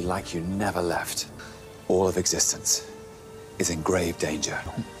 It'll be like you never left. All of existence is in grave danger.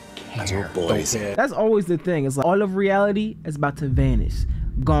 And your boys. That's always the thing. It's like all of reality is about to vanish.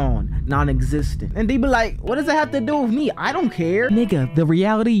 Gone. Non-existent. And they be like, what does it have to do with me? I don't care. Nigga, the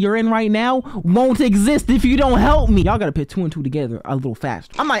reality you're in right now won't exist if you don't help me. Y'all gotta put 2 and 2 together a little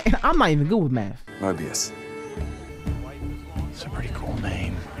faster. I'm not even good with math. Mobius. It's a pretty cool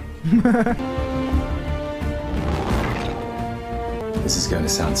name. This is going to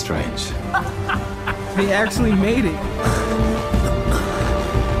sound strange. They actually made it.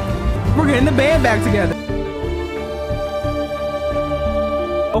 We're getting the band back together.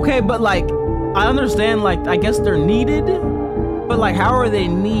 Okay, but like, I understand, like, I guess they're needed, but like, how are they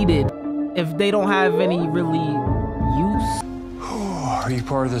needed if they don't have any really use? Are you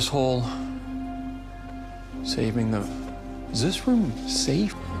part of this whole saving the... Is this room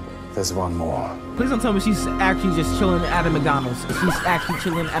safe? There's one more. Please don't tell me she's actually just chilling at a McDonald's. She's actually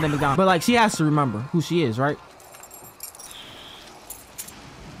chilling at a McDonald's. But like, she has to remember who she is, right?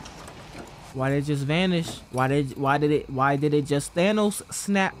 Why did it just vanish? Why did it just Thanos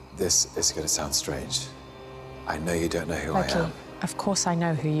snap? This is going to sound strange. I know you don't know who Loki, I am. of course I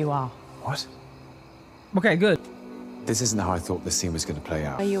know who you are. What? Okay, good. This isn't how I thought the scene was going to play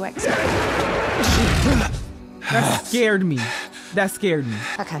out. Are you expecting? That scared me. That scared me.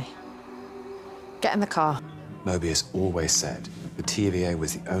 Okay. Get in the car. Mobius always said the TVA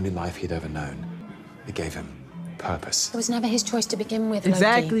was the only life he'd ever known. It gave him purpose. It was never his choice to begin with,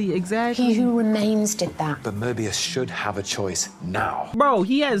 Exactly, Loki. exactly. He who remains did that. But Mobius should have a choice now. Bro,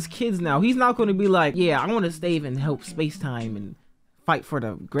 he has kids now. He's not going to be like, yeah, I want to stay and help space-time and fight for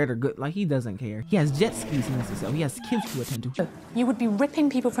the greater good. Like, he doesn't care. He has jet skis in his cell. He has kids to attend to. You would be ripping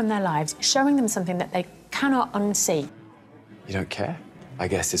people from their lives, showing them something that they cannot unsee. You don't care? I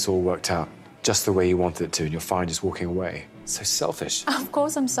guess it's all worked out just the way you wanted it to, and you're fine just walking away. So selfish. Of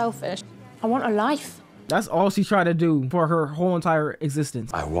course I'm selfish. I want a life. That's all she tried to do for her whole entire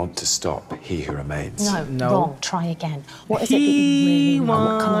existence. I want to stop He Who Remains. No, wrong. Try again. What is it that you really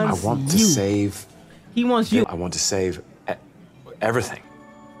want? Come on. I want to save... He wants you. I want to save everything.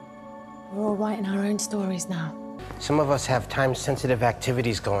 We're all writing our own stories now. Some of us have time-sensitive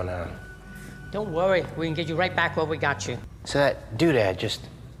activities going on. Don't worry, we can get you right back where we got you. So that doodad just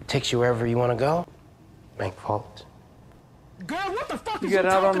takes you wherever you want to go? Make fault. God, what the fuck You get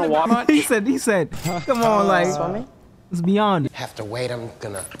out on the water? He said, come on, like, it's beyond it. Have to wait, I'm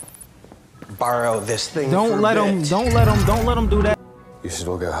gonna borrow this thing for Don't a let bit. him do that. You should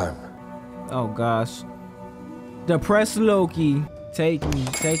all go home. Oh gosh. Depressed Loki. Take me.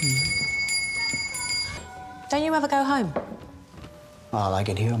 Don't you ever go home? All I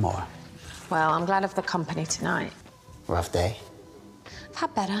can hear more. Well, I'm glad of the company tonight. Rough day? I've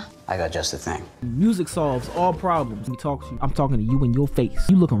had better. I got just the thing. Music solves all problems. We talk to you. I'm talking to you in your face.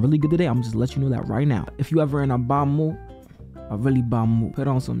 You looking really good today. I'm just let you know that right now. If you ever in a bad mood, a really bum mood. Put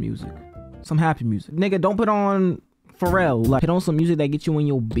on some music. Some happy music. Nigga, don't put on Pharrell. Like, put on some music that gets you in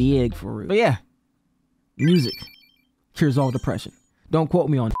your bed for real. But yeah, music cures all depression. Don't quote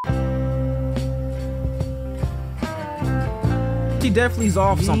me on it. She definitely is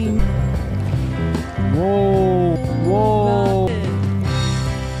off something. Whoa, whoa,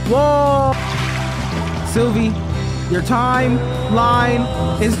 whoa. Sylvie, your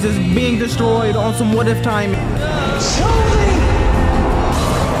timeline is just being destroyed on some what if time.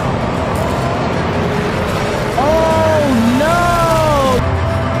 Oh no!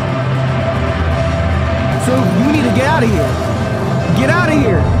 So you need to get out of here. Get out of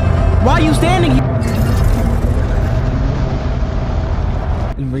here. Why are you standing here?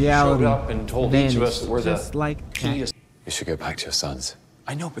 In reality, showed up and told each of us that we're just the like key to... You should go back to your sons.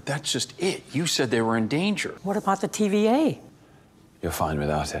 I know, but that's just it. You said they were in danger. What about the TVA? You're fine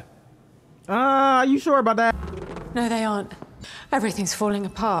without it. Are you sure about that? No, they aren't. Everything's falling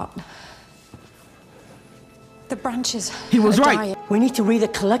apart. The branches. He was are right. dying. We need to read the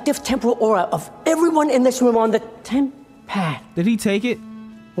collective temporal aura of everyone in this room on the temp pad. Did he take it?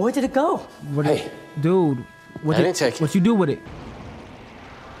 Where did it go? What dude, what I didn't take it. What you do with it?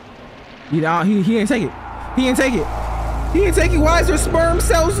 He didn't take it. He didn't take it. He didn't take it. Why is there sperm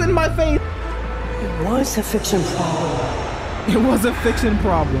cells in my face? It was a fiction problem. It was a fiction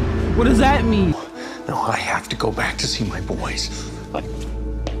problem. What does that mean? No, I have to go back to see my boys.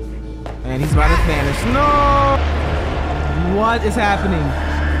 And he's about to vanish. No! What is happening?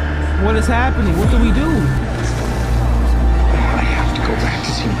 What is happening? What do we do? I have to go back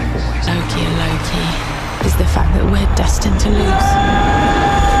to see my boys. Loki and Loki is the fact that we're destined to lose.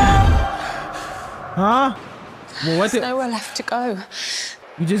 Huh? Well, what There's nowhere left to go.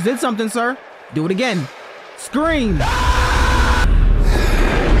 You just did something, sir. Do it again. Scream.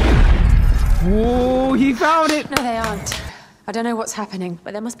 Whoa, he found it. No, they aren't. I don't know what's happening,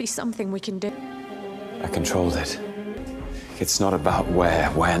 but there must be something we can do. I controlled it. It's not about where,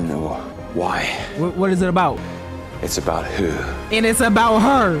 when, or why. What is it about? It's about who. And it's about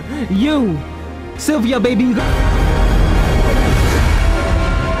her. You. Sylvia, baby.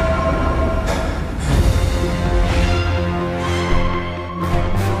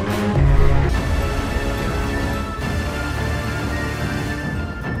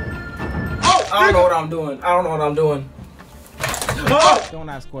 I don't know what I'm doing. I don't know what I'm doing. Oh! Don't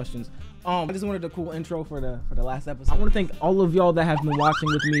ask questions. I just wanted a cool intro for the last episode. I want to thank all of y'all that have been watching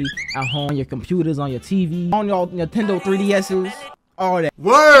with me at home, on your computers, on your TV, on y'all Nintendo 3DSs, all that.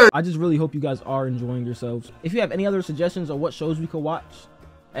 Word! I just really hope you guys are enjoying yourselves. If you have any other suggestions or what shows we could watch,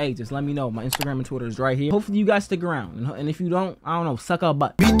 hey, just let me know. My Instagram and Twitter is right here. Hopefully you guys stick around. And if you don't, I don't know, suck a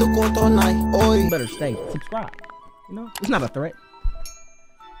butt. You better stay. Subscribe. You know, it's not a threat.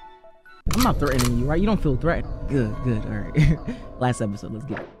 I'm not threatening you, right? You don't feel threatened. Good, good, all right. Last episode, let's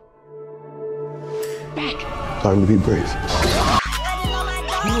get it. Time to be brave.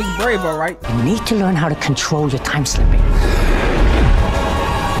 He was brave, all right. You need to learn how to control your time slipping.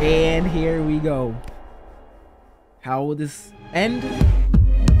 And here we go. How will this end?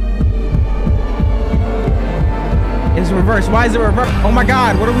 It's reverse. Why is it reverse? Oh my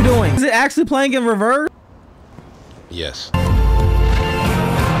God, what are we doing? Is it actually playing in reverse? Yes.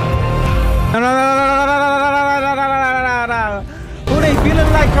 No. Who they feeling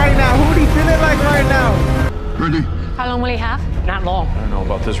like right now? Who they feeling like right now? Ready? How long will he have? Not long. I don't know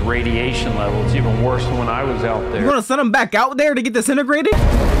about this radiation level. It's even worse than when I was out there. You gonna send him back out there to get disintegrated?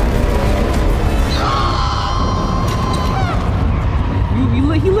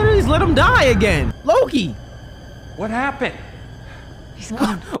 He literally just let him die again. Loki! What happened? He's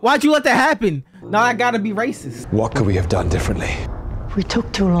gone. Why'd you let that happen? Now I gotta be racist. What could we have done differently? We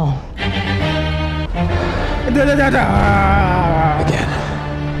took too long. Again.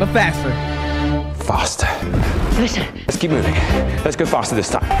 But faster. Faster. Listen. Let's keep moving. Let's go faster this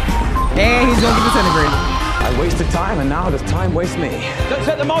time. And he's gonna get disintegrated. I wasted time, and now does time waste me? Don't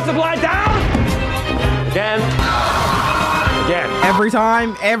set the multiplier down! Again. Every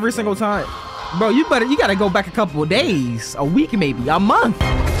time, every single time. Bro, you gotta go back a couple of days, a week maybe, a month.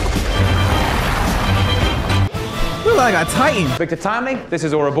 You're like a titan. Victor Timely, this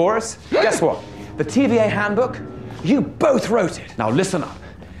is Ouroboros. Guess what? The TVA handbook, you both wrote it. Now listen up.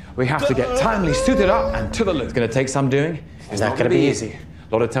 We have to get Timely suited up and to the loop. It's gonna take some doing. It's not gonna be easy.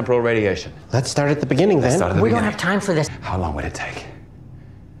 A lot of temporal radiation. Let's start at the beginning then. We don't have time for this. How long would it take?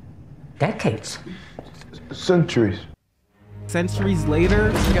 Decades. Centuries. Centuries later?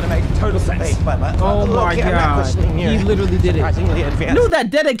 It's gonna make total sense. Oh my God. He literally did it. Advanced. No, that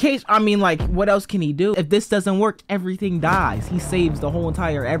dedication. I mean, like, what else can he do? If this doesn't work, everything dies. He saves the whole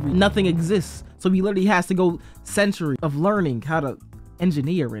entire nothing exists. So he literally has to go centuries of learning how to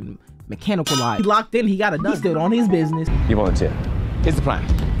engineer and mechanicalize. He locked in, he got it done. He's still on his business. You volunteer. Here's the plan.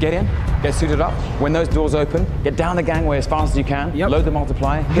 Get in, get suited up. When those doors open, get down the gangway as fast as you can. Load the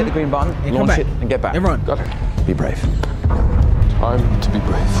multiplier, hit the green button, launch it, and get back. And run. Got it. Be brave. Time to be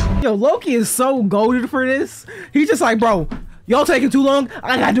brave. Yo, Loki is so goated for this. He's just like, bro, y'all taking too long.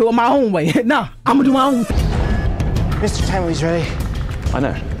 I gotta do it my own way. Nah, I'm gonna do my own. Mr. Timely's ready. I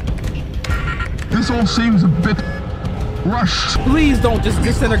know. This all seems a bit rushed. Please don't just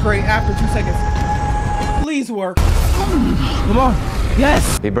disintegrate after 2 seconds. Please work. Come on.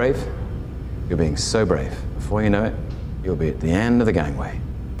 Yes. Be brave. You're being so brave. Before you know it, you'll be at the end of the gangway.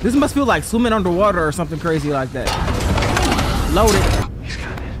 This must feel like swimming underwater or something crazy like that. Load it. He's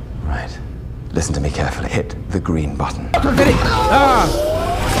got it. Right. Listen to me carefully. Hit the green button. Hit it. Ah.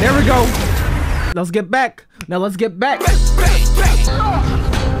 There we go. Let's get back. Now let's get back.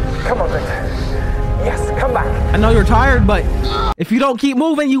 Come on, Victor. Yes, come back. I know you're tired, but if you don't keep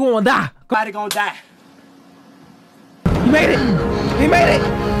moving, you gonna die. Somebody gonna die. He made it. He made it.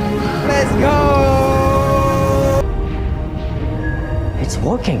 Let's go. It's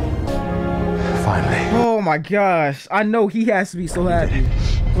working. Finally. Oh my gosh. I know he has to be so happy.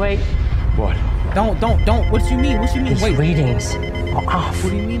 Wait. What? Don't. What you mean? What you mean? His Wait. readings are off.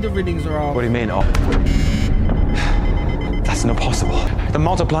 What do you mean the readings are off? What do you mean off? That's not possible. The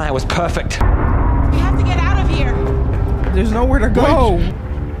multiplier was perfect. We have to get out of here. There's nowhere to go.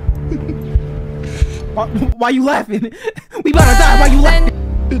 Why you laughing? We about to die. Why you laughing?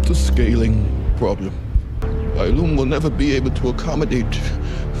 It's a scaling problem. Ilum will never be able to accommodate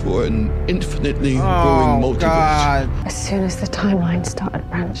for an infinitely growing multiverse. God. As soon as the timeline started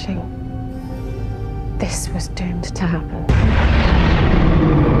branching, this was doomed to happen.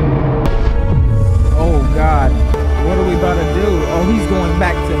 Oh God. What are we about to do? Oh, he's going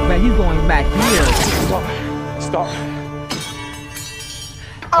back here. Stop.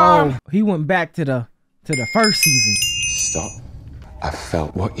 Oh, he went back to the first season. Stop. I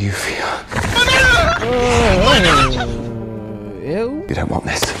felt what you feel. Ew. You don't want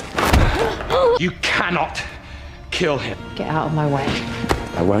this. You cannot kill him. Get out of my way.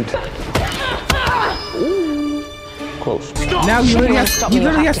 I won't. Close. Now he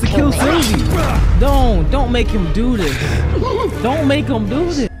literally has to kill Sylvie. Don't make him do this. Don't make him do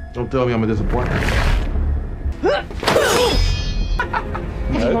this. Don't tell me I'm a disappointment.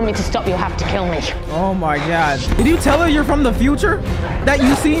 If you want me to stop, you'll have to kill me. Oh my God. Did you tell her you're from the future? That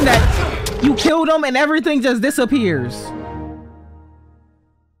you seen that you killed him and everything just disappears?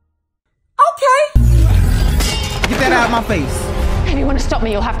 Okay. Get that out of my face. If you want to stop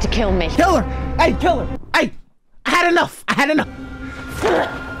me, you'll have to kill me. Kill her. Hey, kill her. Hey, I had enough.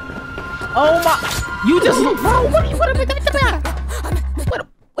 Oh my. You just, bro, what you,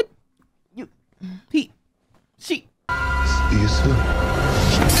 she.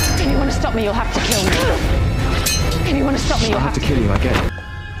 If you want to stop me, you'll have to kill me. If you want to stop me, you'll have to kill you, I get it.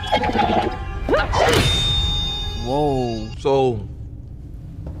 Whoa. So,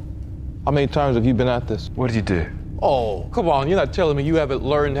 how many times have you been at this? What did you do? Oh, come on, you're not telling me you haven't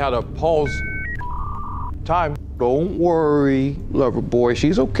learned how to pause time. Don't worry, lover boy,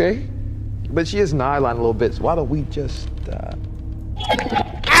 she's okay. But she is an eyeline a little bit, so why don't we just,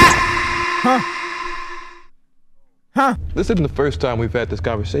 Huh? This isn't the first time we've had this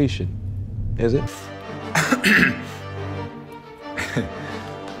conversation, is it?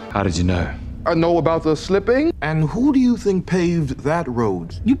 How did you know? I know about the slipping. And who do you think paved that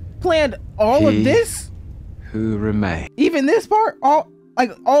road? You planned all of this? Who remain? Even this part? All of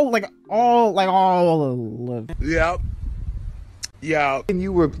it. Yeah. And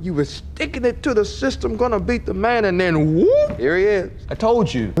you were sticking it to the system, gonna beat the man, and then whoop, here he is. I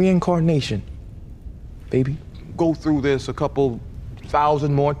told you. Reincarnation, baby. Go through this a couple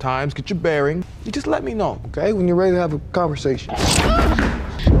thousand more times, get your bearing. You just let me know, okay? When you're ready to have a conversation.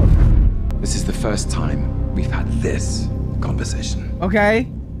 This is the first time we've had this conversation. Okay.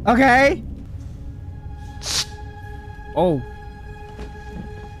 Oh.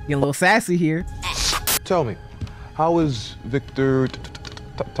 Getting a little sassy here. Tell me, how is Victor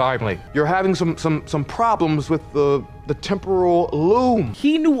Timely? You're having some problems with the temporal loom.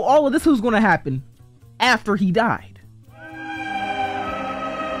 He knew all of this was gonna happen after he died.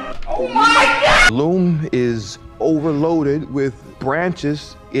 Oh my God! Loom is overloaded with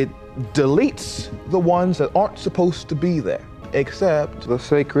branches. It deletes the ones that aren't supposed to be there, except the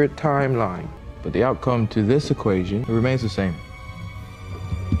sacred timeline. But the outcome to this equation remains the same.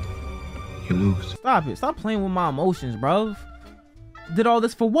 You lose. Stop it. Stop playing with my emotions, bro. Did all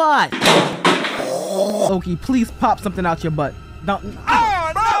this for what? Loki, please pop something out your butt. Don't.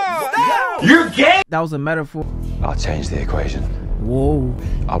 You're gay! That was a metaphor. I'll change the equation. Whoa.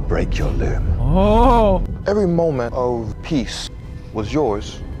 I'll break your loom. Oh. Every moment of peace was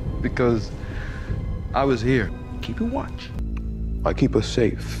yours because I was here. Keeping watch. I keep us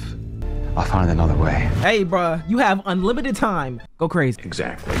safe. I'll find another way. Hey, bruh, you have unlimited time. Go crazy.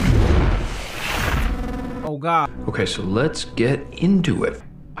 Exactly. Oh, God. Okay, so let's get into it.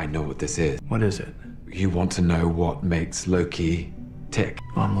 I know what this is. What is it? You want to know what makes Loki tick?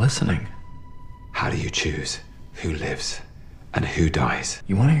 Well, I'm listening. How do you choose who lives and who dies?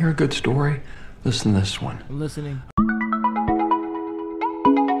 You want to hear a good story? Listen to this one. I'm listening.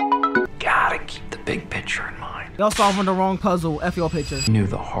 Gotta keep the big picture in mind. Y'all solving the wrong puzzle. F your picture. He knew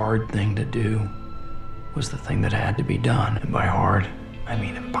the hard thing to do was the thing that had to be done. And by hard, I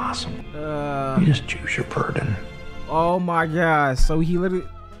mean impossible. You just choose your burden. Oh my gosh. So he literally...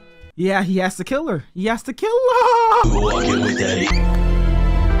 Yeah, he has to kill her. He has to kill her. Walking with Daddy.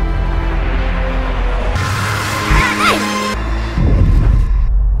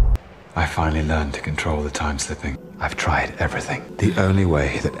 I finally learned to control the time slipping. I've tried everything. The only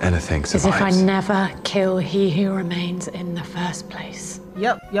way that anything As if survives. I never kill he who remains in the first place.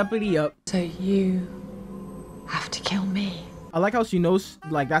 Yep, yuppity yup. So you have to kill me. I like how she knows,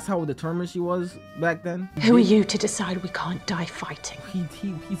 like, that's how determined she was back then. Who are you to decide we can't die fighting?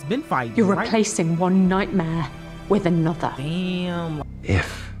 He's been fighting. You're right? replacing one nightmare with another. Damn.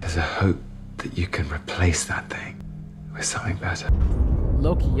 If there's a hope that you can replace that thing with something better.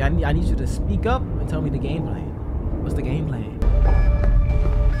 Loki, I need you to speak up and tell me the game plan. What's the game plan?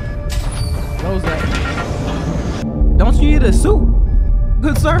 Close that. Don't you need a suit?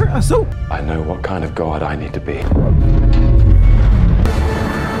 Good sir, a suit. I know what kind of god I need to be.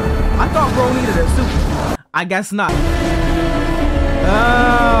 I thought bro needed a suit. I guess not.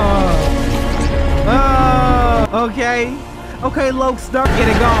 Oh, okay. Okay, Loki, start. Get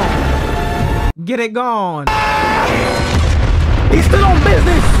it gone. Get it gone. He stood on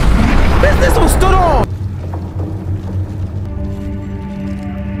business. Business was stood on.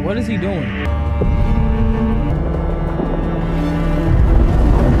 What is he doing?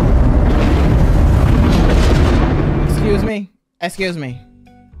 Excuse me. Excuse me.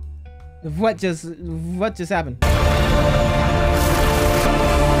 What just happened? He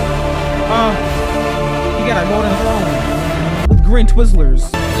got a golden throne with green Twizzlers.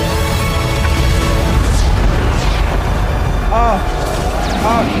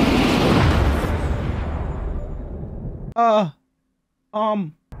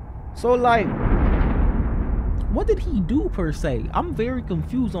 So like, what did he do per se? I'm very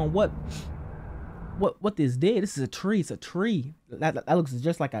confused on what this did. This is a tree. It's a tree. That looks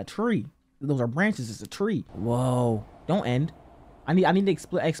just like a tree. Those are branches. It's a tree. Whoa! Don't end. I need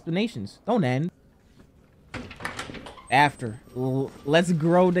explanations. Don't end. After. Let's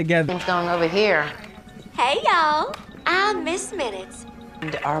grow together. What's going over here? Hey, y'all. I'm Miss Minutes.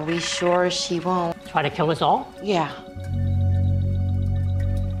 And are we sure she won't try to kill us all? Yeah.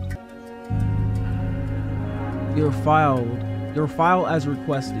 Your file as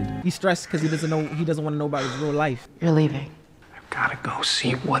requested. He's stressed because he doesn't want to know about his real life. You're leaving. I've got to go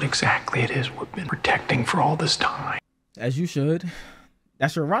see what exactly it is we've been protecting for all this time. As you should.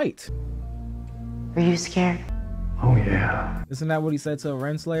 That's your right. Are you scared? Oh yeah. Isn't that what he said to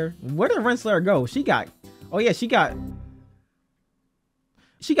Renslayer? Where did Renslayer go? She got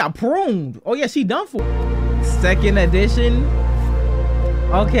pruned. Oh yeah, she done for. Second edition.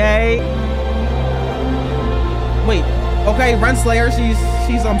 Okay. Wait. Okay, Renslayer.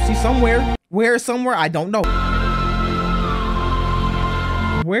 She's somewhere. Where somewhere? I don't know.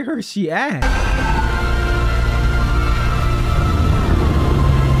 Where is she at?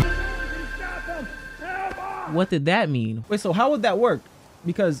 What did that mean? Wait, so how would that work?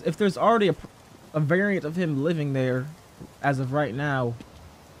 Because if there's already a variant of him living there as of right now,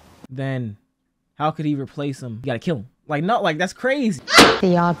 then how could he replace him? You gotta kill him. Like, no, like, that's crazy. The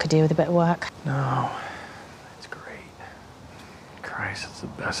yard could do with a bit of work. No, it's great. Christ, it's the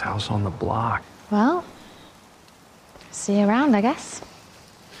best house on the block. Well, see you around, I guess.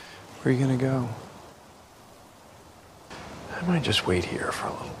 Where are you gonna go? I might just wait here for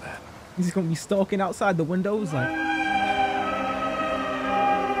a little bit. He's gonna be stalking outside the windows like...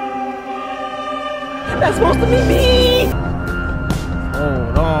 That's supposed to be me!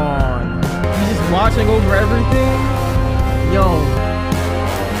 Hold on. He's just watching over everything? Yo.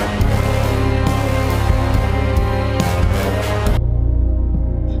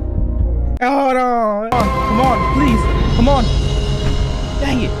 Hold on. Come on, please. Come on.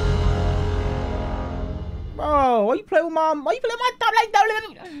 Dang it. Bro, why you play with my top like that?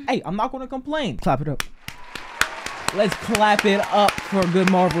 Hey, I'm not gonna complain. Clap it up. Let's clap it up for a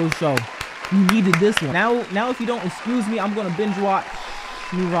good Marvel show. You needed this one. Now if you don't excuse me, I'm gonna binge watch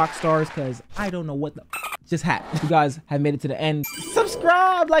New Rock Stars because I don't know what the just happened. If you guys have made it to the end,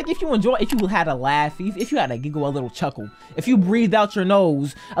 subscribe. Like if you enjoy, if you had a laugh, if you had a giggle, a little chuckle, if you breathed out your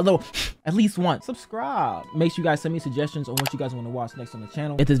nose a little, at least once, subscribe. Make sure you guys send me suggestions on what you guys want to watch next on the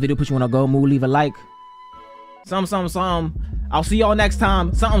channel. If this video puts you on a go mood, leave a like. Something. I'll see y'all next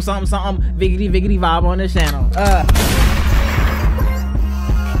time. Something. Viggity vibe on this channel.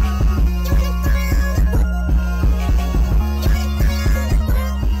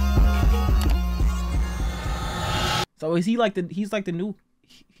 So is he like he's like the new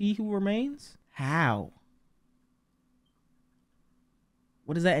He Who Remains? How?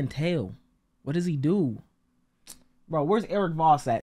 What does that entail? What does he do? Bro, where's Eric Voss at?